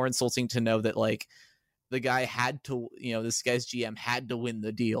even more insulting to know that like the guy had to, this guy's GM had to win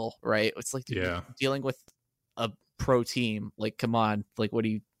the deal, right? It's like dealing with a pro team. Like, come on, like, what do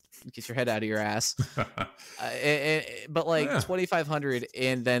you, get your head out of your ass. But like 2,500,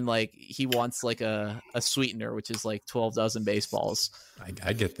 and then like he wants like a sweetener, which is like 12 dozen baseballs.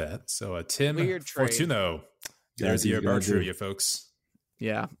 I get that. So Tim Fortuno, there's your bar trivia, folks.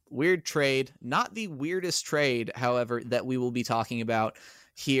 Yeah, weird trade. Not the weirdest trade, however, that we will be talking about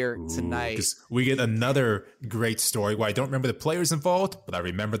here tonight. 'Cause we get another great story. Well, I don't remember the players involved, but I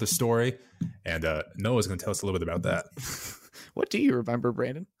remember the story, and Noah's going to tell us a little bit about that. What do you remember,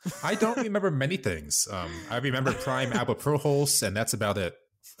 Brandon? I don't remember many things. I remember Prime Albert Pujols, and that's about it.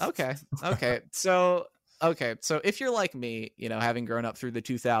 Okay. So Okay, so if you're like me, having grown up through the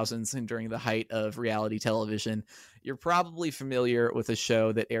 2000s and during the height of reality television, you're probably familiar with a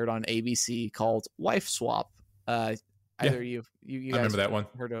show that aired on ABC called Wife Swap. Either you I guys remember that one.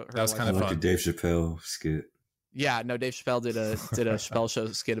 heard of That was kind of Like fun. a Dave Chappelle skit. Yeah, no, Dave Chappelle did a Chappelle show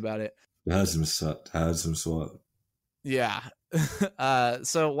skit about it. Had some swap. Yeah.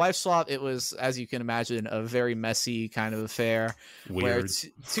 So Wife Swap, it was, as you can imagine, a very messy kind of affair. Where Weird.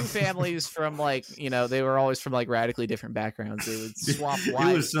 two families from they were always from radically different backgrounds. They would swap wives.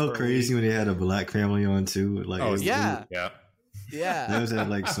 It was so crazy when they had a black family on too. Like, yeah. That was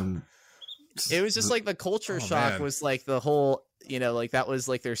at some. It was just the culture shock man. was the whole, that was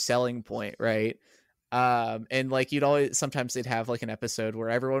their selling point, right? And you'd always, sometimes they'd have an episode where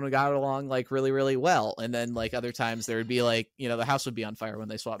everyone got along really, really well, and then other times there would be the house would be on fire when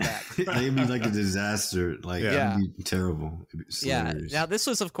they swapped back. It'd be a disaster. It'd be terrible. Hilarious. Now this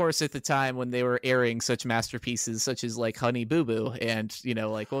was, of course, at the time when they were airing such masterpieces such as Honey Boo Boo and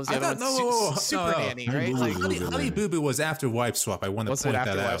what was the other one? Super Nanny, right? Honey Boo Boo was after Wife Swap. I want to point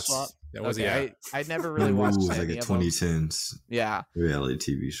that out. That was I never really watched it. Was any a of them. 2010s reality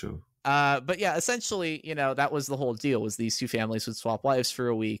TV show. But yeah, essentially, that was the whole deal, was these two families would swap wives for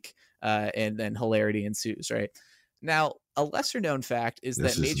a week, and then hilarity ensues, right? Now, a lesser known fact is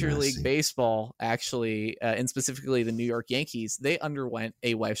that Major League Baseball actually, and specifically the New York Yankees, they underwent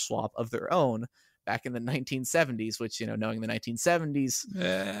a wife swap of their own back in the 1970s, which, knowing the 1970s,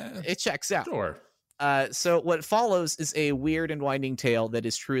 it checks out. Sure. So what follows is a weird and winding tale that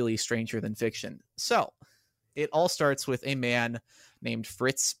is truly stranger than fiction. So it all starts with a man named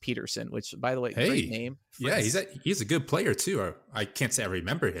Fritz Peterson, which, by the way, great name. Fritz. Yeah, he's a good player too. I can't say I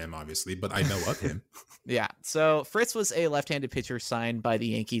remember him, obviously, but I know of him. Yeah, so Fritz was a left-handed pitcher signed by the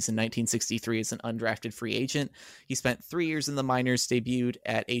Yankees in 1963 as an undrafted free agent. He spent 3 years in the minors, debuted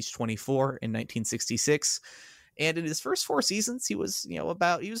at age 24 in 1966. And in his first 4 seasons, he was, he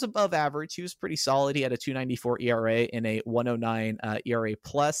was above average. He was pretty solid. He had a 2.94 ERA and a 1.09 ERA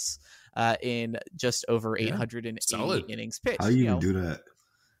plus in just over 880 innings pitched. How you do that?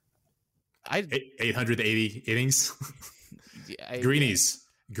 880 innings.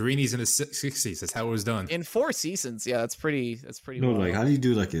 Greenies in the 60s. That's how it was done in 4 seasons. Yeah, that's pretty. No, how do you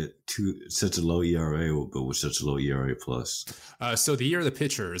do such a low ERA but with such a low ERA plus? So the year of the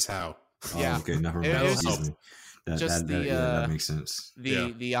pitcher is how. Yeah. Okay, never mind. That makes sense.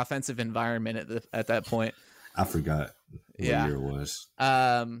 The offensive environment at that point. I forgot what year it was.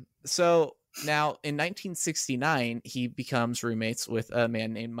 So now in 1969, he becomes roommates with a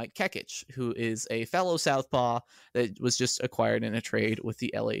man named Mike Kekich, who is a fellow southpaw that was just acquired in a trade with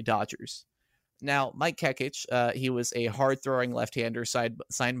the LA Dodgers. Now, Mike Kekich, he was a hard-throwing left-hander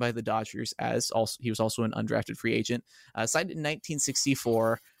signed by the Dodgers he was also an undrafted free agent, signed in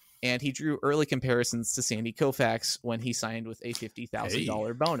 1964. And he drew early comparisons to Sandy Koufax when he signed with a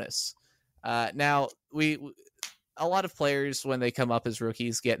 $50,000 bonus. Now, a lot of players, when they come up as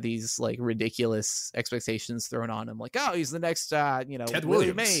rookies, get these ridiculous expectations thrown on them, oh, he's the next, Ted Willie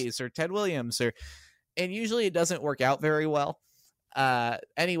Williams. Mays or Ted Williams, and usually it doesn't work out very well.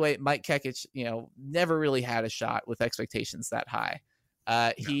 Anyway, Mike Kekich, never really had a shot with expectations that high.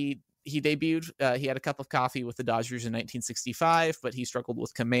 He debuted, he had a cup of coffee with the Dodgers in 1965, but he struggled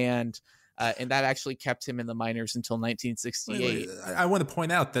with command, and that actually kept him in the minors until 1968. I want to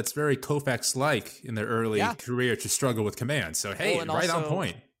point out that's very Koufax-like in their early career to struggle with command. So, hey, on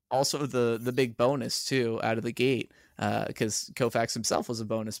point. Also, the big bonus, too, out of the gate, because Koufax himself was a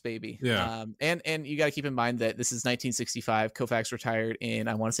bonus baby. Yeah. And you got to keep in mind that this is 1965. Koufax retired in,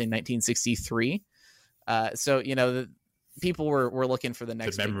 I want to say, 1963. So, people were looking for the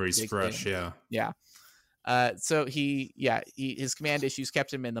next. The memories big fresh, thing. Yeah. So his command issues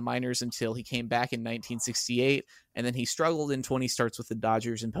kept him in the minors until he came back in 1968, and then he struggled in 20 starts with the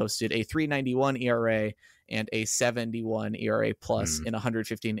Dodgers and posted a 3.91 ERA and a 7.1 ERA plus in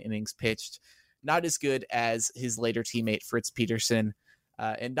 115 innings pitched. Not as good as his later teammate Fritz Peterson.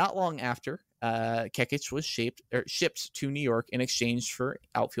 And not long after, Kekich was shipped to New York in exchange for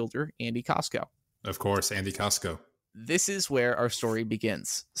outfielder Andy Cosco. Of course, Andy Cosco. This is where our story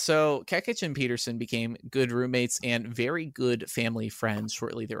begins. So Kekich and Peterson became good roommates and very good family friends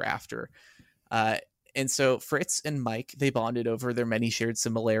shortly thereafter. And so Fritz and Mike, they bonded over their many shared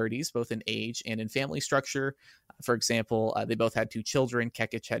similarities, both in age and in family structure. For example, they both had 2 children.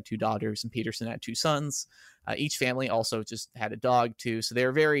 Kekich had 2 daughters and Peterson had 2 sons. Each family also just had a dog too. So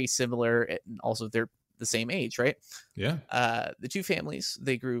they're very similar. And also they're the same age, right? Yeah. The 2 families,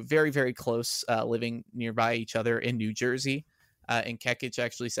 they grew very, very close, living nearby each other in New Jersey. And Kekich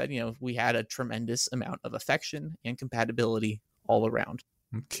actually said, we had a tremendous amount of affection and compatibility all around.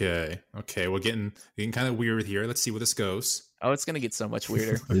 Okay. We're getting kind of weird here. Let's see where this goes. Oh, it's gonna get so much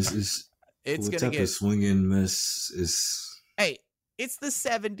weirder. This is It's what gonna type get. of swinging mess is. Hey, it's the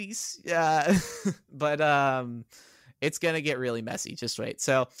 70s. But it's gonna get really messy. Just wait.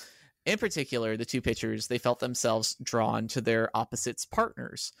 So, in particular, the two pitchers, they felt themselves drawn to their opposites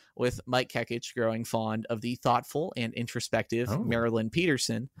partners, with Mike Kekich growing fond of the thoughtful and introspective Marilyn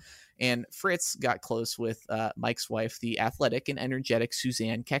Peterson, and Fritz got close with Mike's wife, the athletic and energetic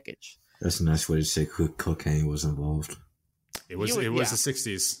Suzanne Kekich. That's a nice way to say cocaine was involved. It was the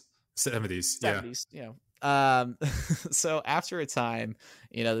 60s, 70s. 70s, so after a time,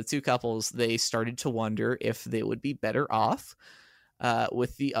 the two couples, they started to wonder if they would be better off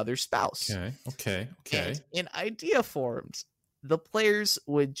with the other spouse. Okay. And an idea formed. The players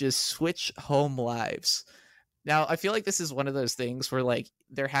would just switch home lives. Now, I feel like this is one of those things where, like,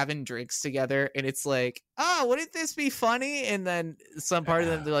 they're having drinks together, and it's like, oh, wouldn't this be funny? And then some part of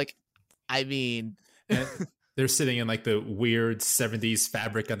them, they're like, I mean... They're sitting in, like, the weird 70s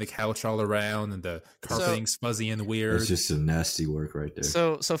fabric on the couch all around, and the carpeting's fuzzy and weird. It's just some nasty work right there.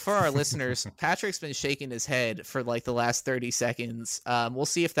 So for our listeners, Patrick's been shaking his head for, like, the last 30 seconds. We'll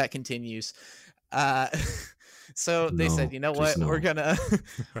see if that continues. So they said, you know what, we're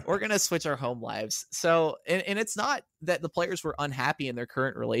gonna switch our home lives. So, and it's not that the players were unhappy in their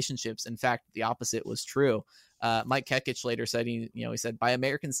current relationships. In fact, the opposite was true. Mike Kekich later said, he said, by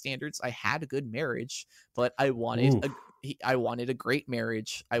American standards, I had a good marriage, but I wanted a great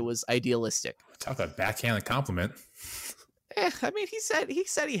marriage. I was idealistic. Talk about backhanded compliment. I mean, he said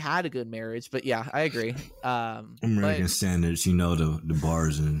he had a good marriage, but yeah, I agree. American standards, the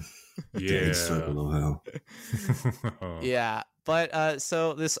bars and yeah, circle of hell. Yeah. But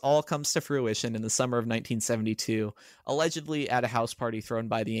so this all comes to fruition in the summer of 1972, allegedly at a house party thrown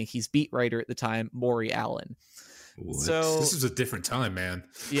by the Yankees beat writer at the time, Maury Allen. What? So this was a different time, man.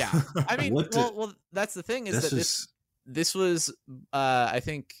 Yeah, I mean, well, that's the thing is that this was, I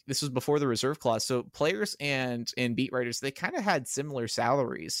think this was before the reserve clause. So players and beat writers, they kind of had similar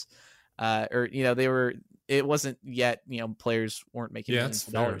salaries, it wasn't yet, players weren't making millions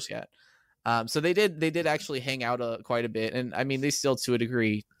of dollars yet. So they did actually hang out quite a bit. And I mean, they still, to a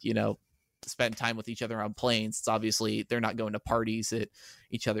degree, spend time with each other on planes. It's obviously they're not going to parties at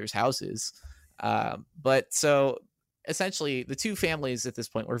each other's houses. But so essentially the two families at this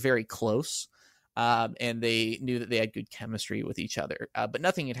point were very close. And they knew that they had good chemistry with each other, but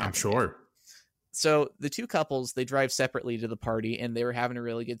nothing had happened. I'm sure. So the two couples, they drive separately to the party, and they were having a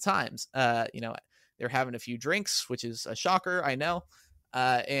really good times. They're having a few drinks, which is a shocker, I know.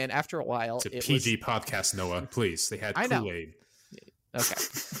 And after a while, it's a PG podcast, Noah. Please, they had Kool-Aid.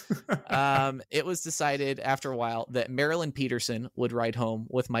 Okay. It was decided after a while that Marilyn Peterson would ride home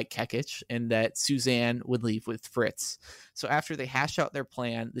with Mike Kekich, and that Suzanne would leave with Fritz. So after they hashed out their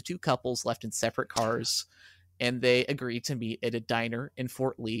plan, the two couples left in separate cars, and they agreed to meet at a diner in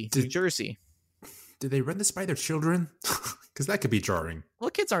Fort Lee, New Jersey. Did they run this by their children? Because that could be jarring.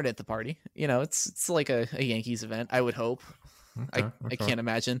 Well, kids aren't at the party. It's like a Yankees event, I would hope. I can't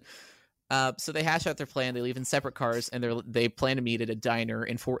imagine. So they hash out their plan. They leave in separate cars, and they plan to meet at a diner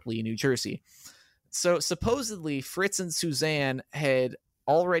in Fort Lee, New Jersey. So supposedly Fritz and Suzanne had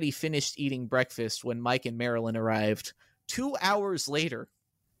already finished eating breakfast when Mike and Marilyn arrived 2 hours later.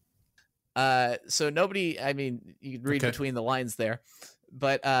 So nobody, I mean, you can read between the lines there,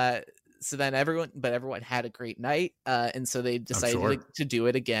 but so then everyone had a great night. And so they decided to do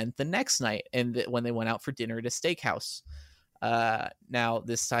it again the next night. And when they went out for dinner at a steakhouse. Now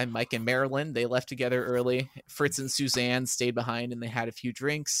this time Mike and Marilyn, they left together early. Fritz and Suzanne stayed behind, and they had a few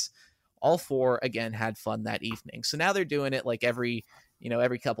drinks. All four again had fun that evening. So now they're doing it like every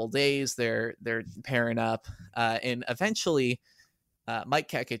couple days. They're pairing up, and eventually Mike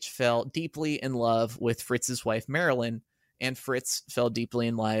Kekich fell deeply in love with Fritz's wife Marilyn, and Fritz fell deeply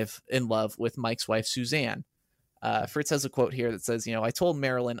in love with Mike's wife Suzanne. Fritz has a quote here that says, I told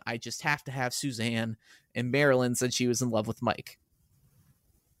Marilyn I just have to have Suzanne, and Marilyn said she was in love with Mike.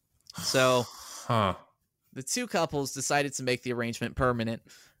 So the two couples decided to make the arrangement permanent.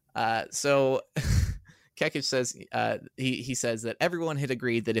 So Kekich says, he says that everyone had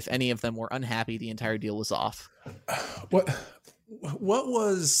agreed that if any of them were unhappy, the entire deal was off. What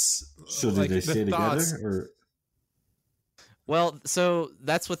was... So did they stay together? Or... Well, so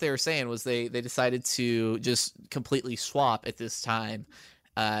that's what they were saying, was they decided to just completely swap at this time,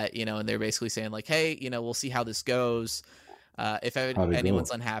 and they're basically saying like, hey, we'll see how this goes. If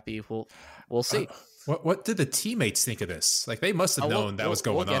anyone's unhappy, we'll see. What did the teammates think of this? Like, they must have known that was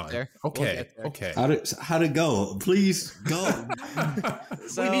going on. There. Okay, we'll okay. How'd it go? Please go.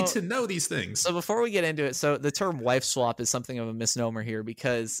 We need to know these things. So before we get into it, so the term wife swap is something of a misnomer here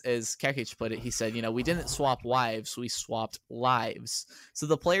because, as Kekic put it, he said, we didn't swap wives, we swapped lives. So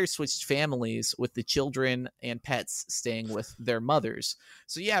the players switched families with the children and pets staying with their mothers.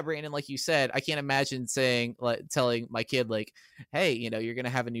 So yeah, Brandon, like you said, I can't imagine telling my kid, like, hey, you're gonna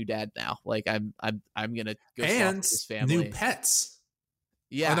have a new dad now. Like I'm gonna go swap with this family. New pets.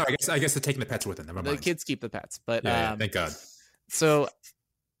 Yeah. Oh, no, I guess they're taking the pets with them. Never mind. The kids keep the pets, but yeah, thank God. So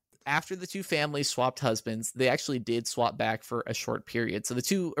after the two families swapped husbands, they actually did swap back for a short period. So the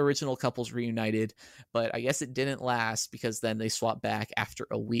two original couples reunited, but I guess it didn't last because then they swapped back after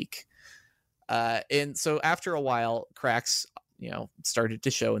a week. And so after a while, cracks started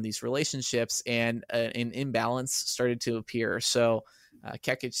to show in these relationships, and an imbalance started to appear. So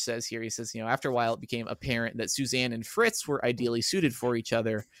Kekic says here, he says, after a while, it became apparent that Suzanne and Fritz were ideally suited for each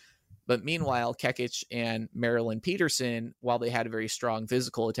other. But meanwhile, Kekic and Marilyn Peterson, while they had a very strong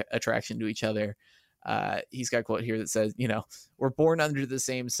physical attraction to each other, he's got a quote here that says, we're born under the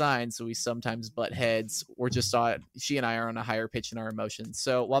same sign, so we sometimes butt heads. We're just she and I are on a higher pitch in our emotions.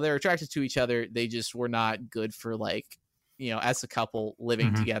 So while they're attracted to each other, they just were not good for, like, as a couple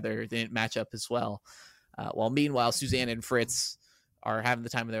living together. They didn't match up as well. While meanwhile, Suzanne and Fritz are having the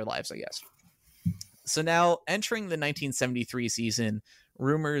time of their lives, I guess. So now, entering the 1973 season,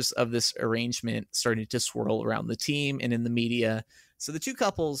 rumors of this arrangement started to swirl around the team and in the media. So the two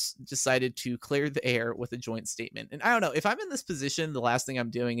couples decided to clear the air with a joint statement. And I don't know, if I'm in this position, the last thing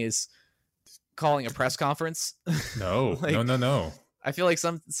I'm doing is calling a press conference. No, no. I feel like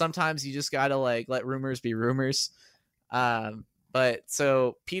sometimes you just gotta, like, let rumors be rumors. But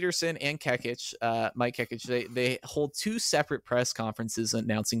so Peterson and Kekic, Mike Kekic, they hold two separate press conferences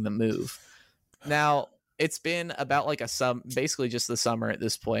announcing the move. Now, it's been about like basically just the summer at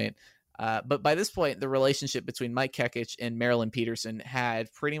this point. But by this point, the relationship between Mike Kekic and Marilyn Peterson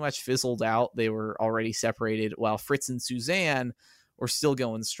had pretty much fizzled out. They were already separated, while Fritz and Suzanne were still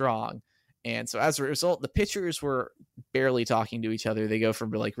going strong. And so as a result, the pitchers were barely talking to each other. They go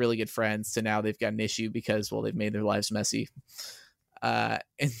from, like, really good friends to now they've got an issue because, well, they've made their lives messy. And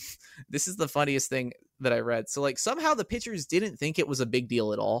this is the funniest thing that I read. So, like, somehow the pitchers didn't think it was a big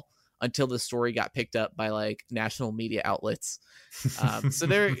deal at all until the story got picked up by, like, national media outlets. So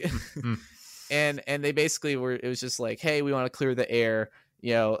they're and they basically it was just like, hey, we want to clear the air.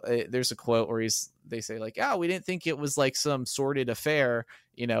 There's a quote where they say, like, we didn't think it was like some sordid affair.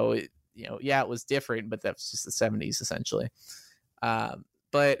 Yeah, it was different, but that's just the 70s essentially.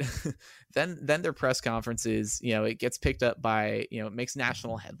 But then their press conferences, it gets picked up by, it makes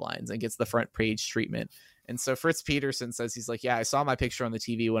national headlines and gets the front page treatment. And so Fritz Peterson says, he's like, yeah, I saw my picture on the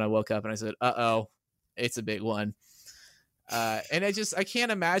TV when I woke up and I said, uh-oh, it's a big one. And I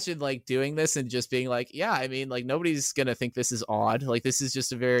can't imagine, like, doing this and just being like, yeah, I mean, like, nobody's going to think this is odd. Like, this is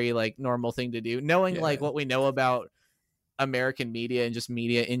just a very, like, normal thing to do. Knowing like what we know about American media and just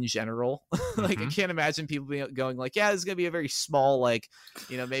media in general. Like, I can't imagine people going like, yeah, this is gonna be a very small, like,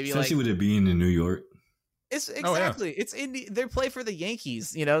 maybe, especially like, with it being in New York. It's exactly it's in they play for the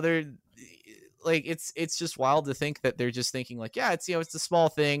Yankees. They're like, it's just wild to think that they're just thinking like, yeah, it's it's a small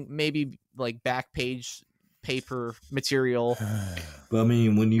thing, maybe like back page paper material. But I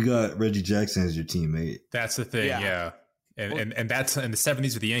mean, when you got Reggie Jackson as your teammate, that's the thing. Yeah. And that's in the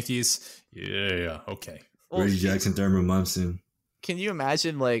 70s with the Yankees. Yeah. Okay. Well, Reggie Jackson, Thurman Munson. Can you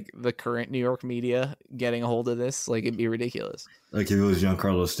imagine, like, the current New York media getting a hold of this? Like, it'd be ridiculous. Like if it was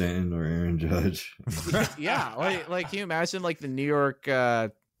Giancarlo Stanton or Aaron Judge. Yeah, like can you imagine, like, the New York,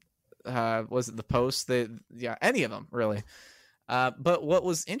 was it the Post? Any of them really. But what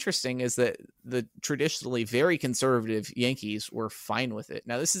was interesting is that the traditionally very conservative Yankees were fine with it.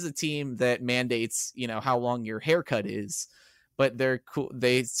 Now, this is a team that mandates, how long your haircut is. But they're cool.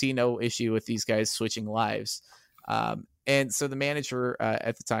 They see no issue with these guys switching lives. And so the manager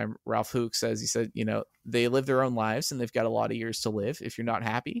at the time, Ralph Hook, he said, they live their own lives and they've got a lot of years to live. If you're not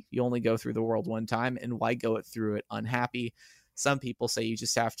happy, you only go through the world one time, and why go through it unhappy? Some people say you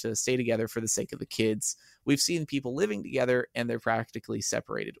just have to stay together for the sake of the kids. We've seen people living together and they're practically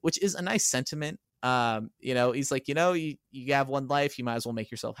separated, which is a nice sentiment. He's like, you have one life, you might as well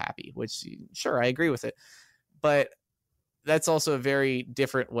make yourself happy, which, sure, I agree with it. But that's also very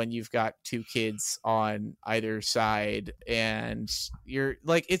different when you've got two kids on either side, and you're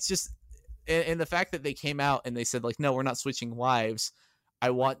like, it's just, and the fact that they came out and they said, like, no, we're not switching wives. I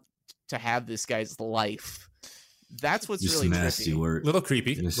want to have this guy's life. That's what's just really nasty trippy. work. Little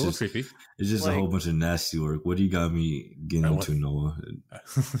creepy. It's Little just- creepy. It's just a whole bunch of nasty work. What do you got me getting into, Noah?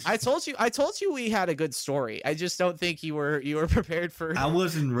 I told you we had a good story. I just don't think you were prepared for. I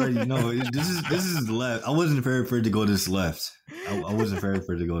wasn't ready. No, this is left. I wasn't very afraid to go this left. I wasn't very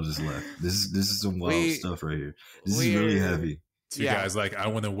afraid to go this left. This is some wild stuff right here. This is really heavy. Two guys like, I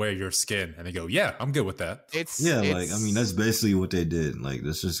want to wear your skin, and they go, yeah, I'm good with that. It's like, I mean, that's basically what they did. Like,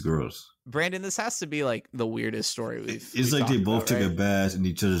 that's just gross. Brandon, this has to be like the weirdest story It's like they both took a bath in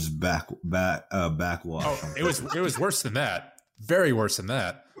each other's backwash. Oh, it was worse than that. Very worse than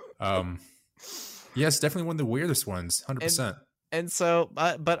that. Yes, definitely one of the weirdest ones. 100%. And so,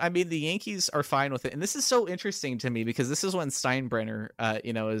 but I mean, the Yankees are fine with it. And this is so interesting to me because this is when Steinbrenner,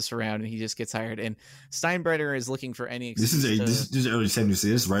 is around and he just gets hired. And Steinbrenner is looking for any excuse. This is early 70s. This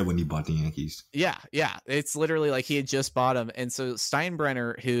is right when he bought the Yankees. Yeah. It's literally like he had just bought him. And so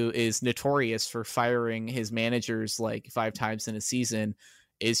Steinbrenner, who is notorious for firing his managers like 5 times in a season,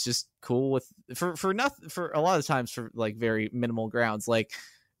 is just cool with for nothing, for a lot of times for like very minimal grounds. Like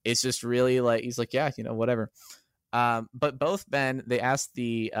it's just really like he's like, yeah, whatever. But both Ben, they asked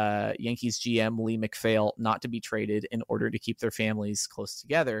the Yankees GM Lee McPhail not to be traded in order to keep their families close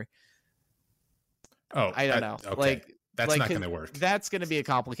together. Oh, I don't know. Okay. Like that's not going to work. That's going to be a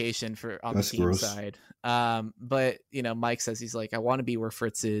complication on the team side. But Mike says he's like, I want to be where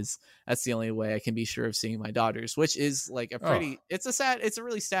Fritz is. That's the only way I can be sure of seeing my daughters, which is like it's a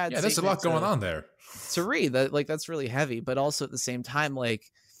really sad. Yeah, there's a lot going on there to read. That like that's really heavy, but also at the same time, like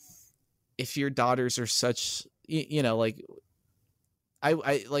if your daughters are such. Like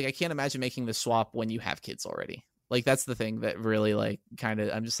I can't imagine making the swap when you have kids already. Like that's the thing that really like kind of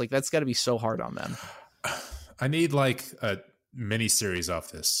I'm just like that's got to be so hard on them. I need like a mini series off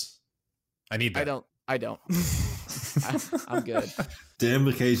this. I need that. I don't. I'm good. The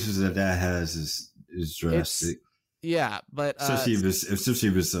implications that has is drastic. But especially if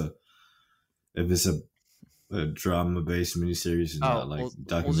it's a drama-based miniseries and not like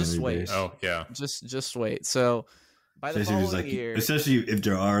documentary based. Oh yeah, just wait. So by the following year, especially if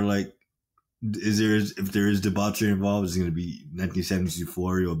there are like, if there is debauchery involved, is it going to be 1970s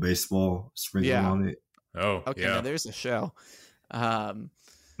euphoria or baseball sprinkled on it? Oh, okay. Yeah. Now there's a show. No,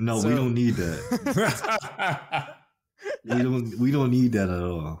 we don't need that. we don't need that at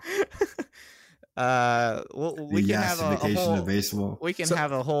all. We can have a whole of baseball. We can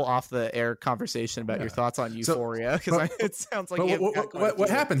have a whole off the air conversation about your thoughts on Euphoria because it sounds like what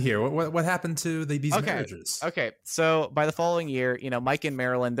happened here? What happened to these marriages? Okay, so by the following year, Mike and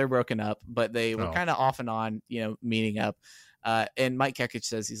Marilyn, they're broken up, but they were kind of off and on, meeting up. And Mike Kekich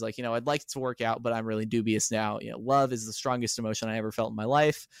says he's like, I'd like it to work out, but I'm really dubious now. Love is the strongest emotion I ever felt in my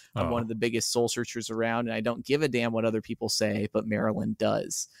life. I'm one of the biggest soul searchers around, and I don't give a damn what other people say, but Marilyn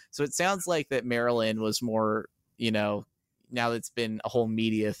does. So it sounds like that Marilyn was more, now that it's been a whole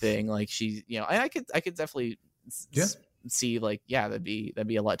media thing, like she, and I could definitely see like, that'd be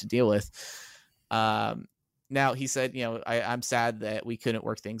a lot to deal with. Now he said, I'm sad that we couldn't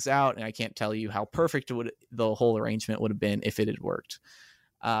work things out, and I can't tell you how perfect the whole arrangement would have been if it had worked.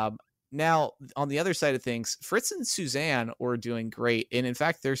 Now, on the other side of things, Fritz and Suzanne were doing great, and in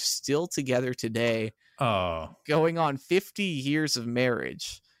fact, they're still together today, going on 50 years of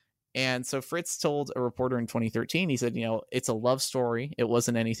marriage. And so Fritz told a reporter in 2013, he said, it's a love story. It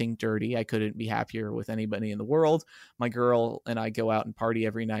wasn't anything dirty. I couldn't be happier with anybody in the world. My girl and I go out and party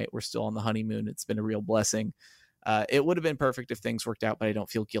every night. We're still on the honeymoon. It's been a real blessing. It would have been perfect if things worked out, but I don't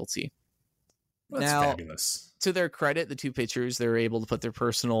feel guilty. That's fabulous. To their credit, the two pitchers, they were able to put their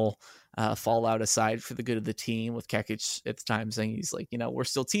personal fallout aside for the good of the team, with Kekich at the time saying he's like, we're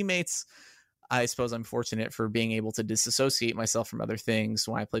still teammates. I suppose I'm fortunate for being able to disassociate myself from other things.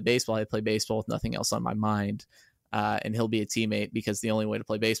 When I play baseball with nothing else on my mind. And he'll be a teammate because the only way to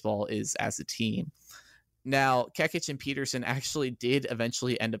play baseball is as a team. Now, Kekich and Peterson actually did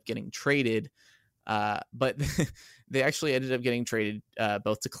eventually end up getting traded. But they actually ended up getting traded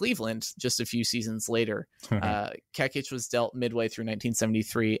both to Cleveland just a few seasons later. Kekich was dealt midway through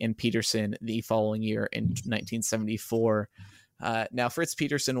 1973 and Peterson the following year in 1974. Now, Fritz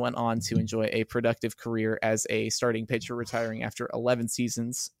Peterson went on to enjoy a productive career as a starting pitcher, retiring after 11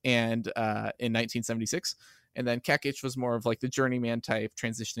 seasons and in 1976. And then Kekich was more of like the journeyman type,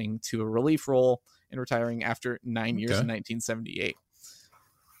 transitioning to a relief role and retiring after 9 years in 1978.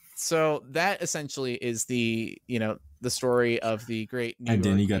 So that essentially is the story of the great New And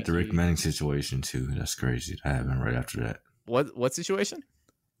then York you got the Yankee. Rick Manning situation too. That's crazy. That happened right after that. What situation?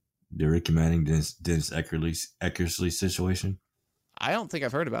 The Ricky Manning, Dennis Eckersley situation. I don't think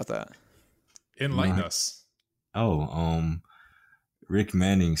I've heard about that. Enlighten us. Oh, Rick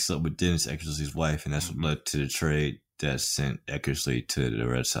Manning slept with Dennis Eckersley's wife, and that's what led to the trade that sent Eckersley to the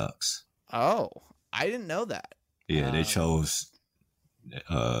Red Sox. Oh, I didn't know that. Yeah, they chose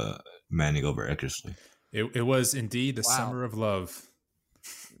Manning over Eckersley. It was indeed the summer of love.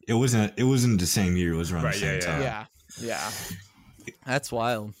 It wasn't the same year. It was around the same time. Yeah. That's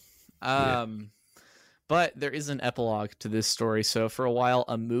wild. But there is an epilogue to this story. So for a while,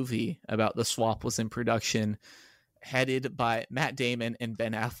 a movie about the swap was in production, headed by Matt Damon and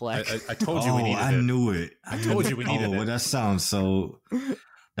Ben Affleck. I told you we needed it. I knew it. I told you we needed it. Well, that sounds so...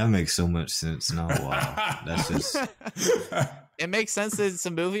 That makes so much sense now. Wow. That's just... It makes sense that it's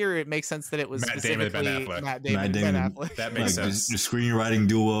a movie, or it makes sense that it was Matt Damon and Ben Affleck. Matt Damon and Ben Affleck. That makes sense. The screenwriting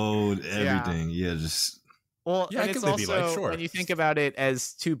duo, everything. Yeah, just... Well, and it's also, when you think about it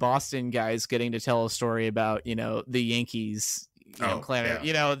as two Boston guys getting to tell a story about, the Yankees,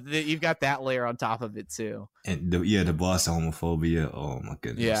 you've got that layer on top of it too. And the Boston homophobia. Oh my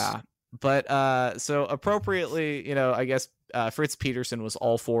goodness. Yeah. But so appropriately, I guess Fritz Peterson was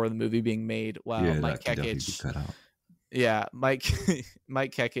all for the movie being made, while Mike Kekich. Yeah, Mike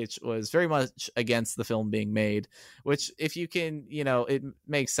Kekich was very much against the film being made, which, if you can, it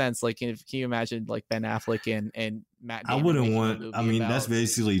makes sense. Like, can you imagine like Ben Affleck and Matt Damon? I wouldn't want. I mean, that's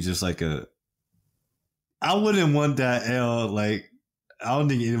basically just like I wouldn't want that L. Like, I don't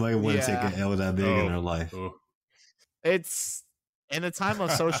think anybody would take an L that big in their life. It's in the time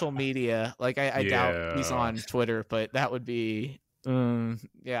of social media. Like, I doubt he's on Twitter, but that would be.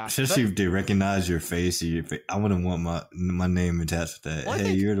 Especially if they recognize your face, I wouldn't want my name attached with that. Well,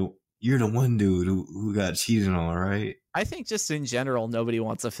 you're the one dude who got cheated on, right? I think just in general, nobody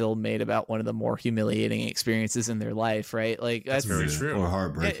wants a film made about one of the more humiliating experiences in their life, right? Like, that's very true. Or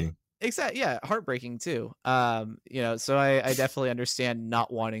heartbreaking. Exactly. Yeah, heartbreaking too. So I definitely understand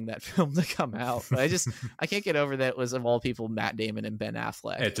not wanting that film to come out, but I can't get over that it was, of all people, Matt Damon and Ben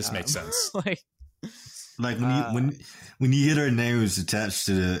Affleck. It just makes sense. Like when you hear their names attached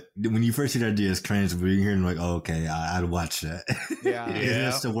to when you first hear their ideas cringe, but you hear them like, oh, okay, I'd watch that. Yeah.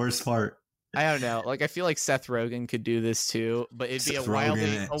 That's the worst part. I don't know. Like, I feel like Seth Rogen could do this too, but it'd be a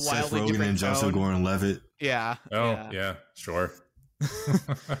wildly different and Joseph Gordon-Levitt. Yeah. Oh, yeah, sure.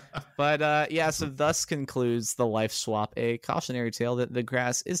 But so thus concludes The Life Swap, a cautionary tale that the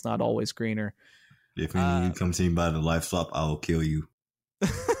grass is not always greener. If you come to me by The Life Swap, I will kill you.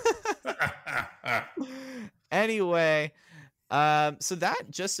 Anyway, so that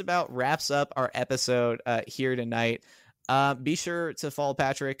just about wraps up our episode here tonight. Be sure to follow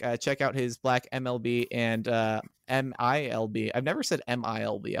Patrick. Check out his Black MLB and MILB. I've never said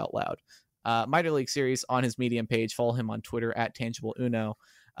MILB out loud. Minor League Series on his Medium page. Follow him on Twitter at Tangible Uno.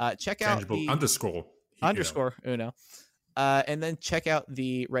 Check out the __ Uno. And then check out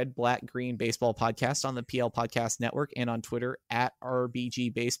the Red, Black, Green Baseball podcast on the PL Podcast Network and on Twitter at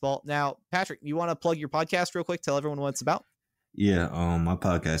RBG Baseball. Now, Patrick, you want to plug your podcast real quick? Tell everyone what it's about. Yeah, my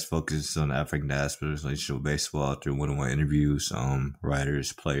podcast focuses on the African diaspora's relationship with baseball through one-on-one interviews,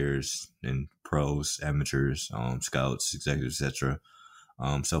 writers, players, and pros, amateurs, scouts, executives, etc.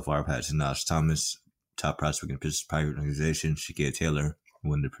 So far, I've had Sinach Thomas, top prospect in pitchers private organization, Shaquille Taylor,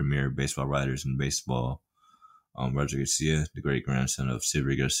 one of the premier baseball writers in baseball. Roger Garcia, the great grandson of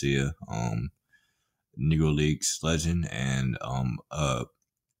Silvio Garcia, Negro Leagues legend, and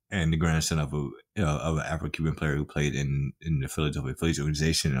the grandson of an Afro-Cuban player who played in the Philadelphia Phillies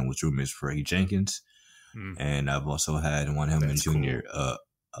organization and was roommates for Freddie Jenkins. And I've also had Juan Hillman Jr.,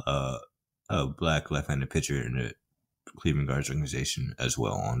 a black left-handed pitcher in the Cleveland Guards organization as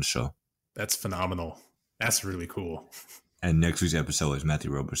well on the show. That's phenomenal. That's really cool. And next week's episode is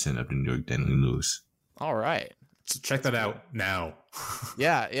Matthew Roberson of the New York Daily News. All right. So check that out now.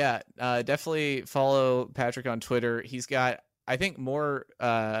 Yeah. Definitely follow Patrick on Twitter. He's got, I think, more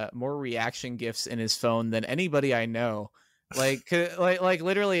reaction gifs in his phone than anybody I know. Like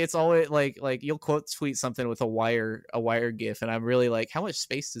literally, it's always like you'll quote tweet something with a wire gif, and I'm really like, how much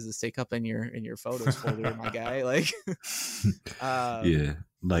space does this take up in your photos folder, my guy? Like, yeah,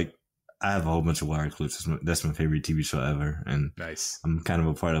 like I have a whole bunch of wire clips. That's my favorite TV show ever, and nice. I'm kind of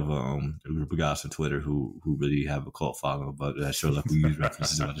a part of a group of guys on Twitter who really have a cult following about that show. Like, we use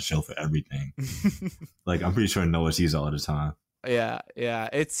references about the show for everything. Like, I'm pretty sure Noah sees all the time. Yeah.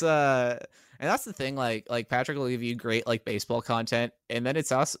 It's and that's the thing. Like Patrick will give you great like baseball content, and then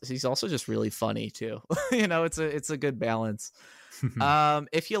he's also just really funny too. It's a good balance.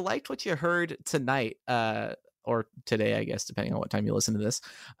 If you liked what you heard tonight, or today, I guess, depending on what time you listen to this,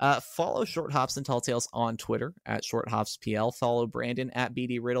 follow Short Hops and Tall Tales on Twitter at ShortHopsPL. Follow Brandon at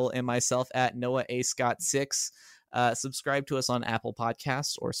BD Riddle and myself at Noah A. Scott 6. Subscribe to us on Apple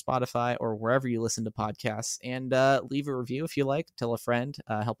Podcasts or Spotify or wherever you listen to podcasts, and leave a review if you like. Tell a friend.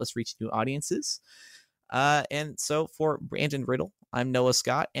 Help us reach new audiences. And so for Brandon Riddle, I'm Noah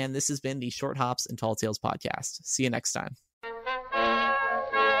Scott, and this has been the Short Hops and Tall Tales podcast. See you next time.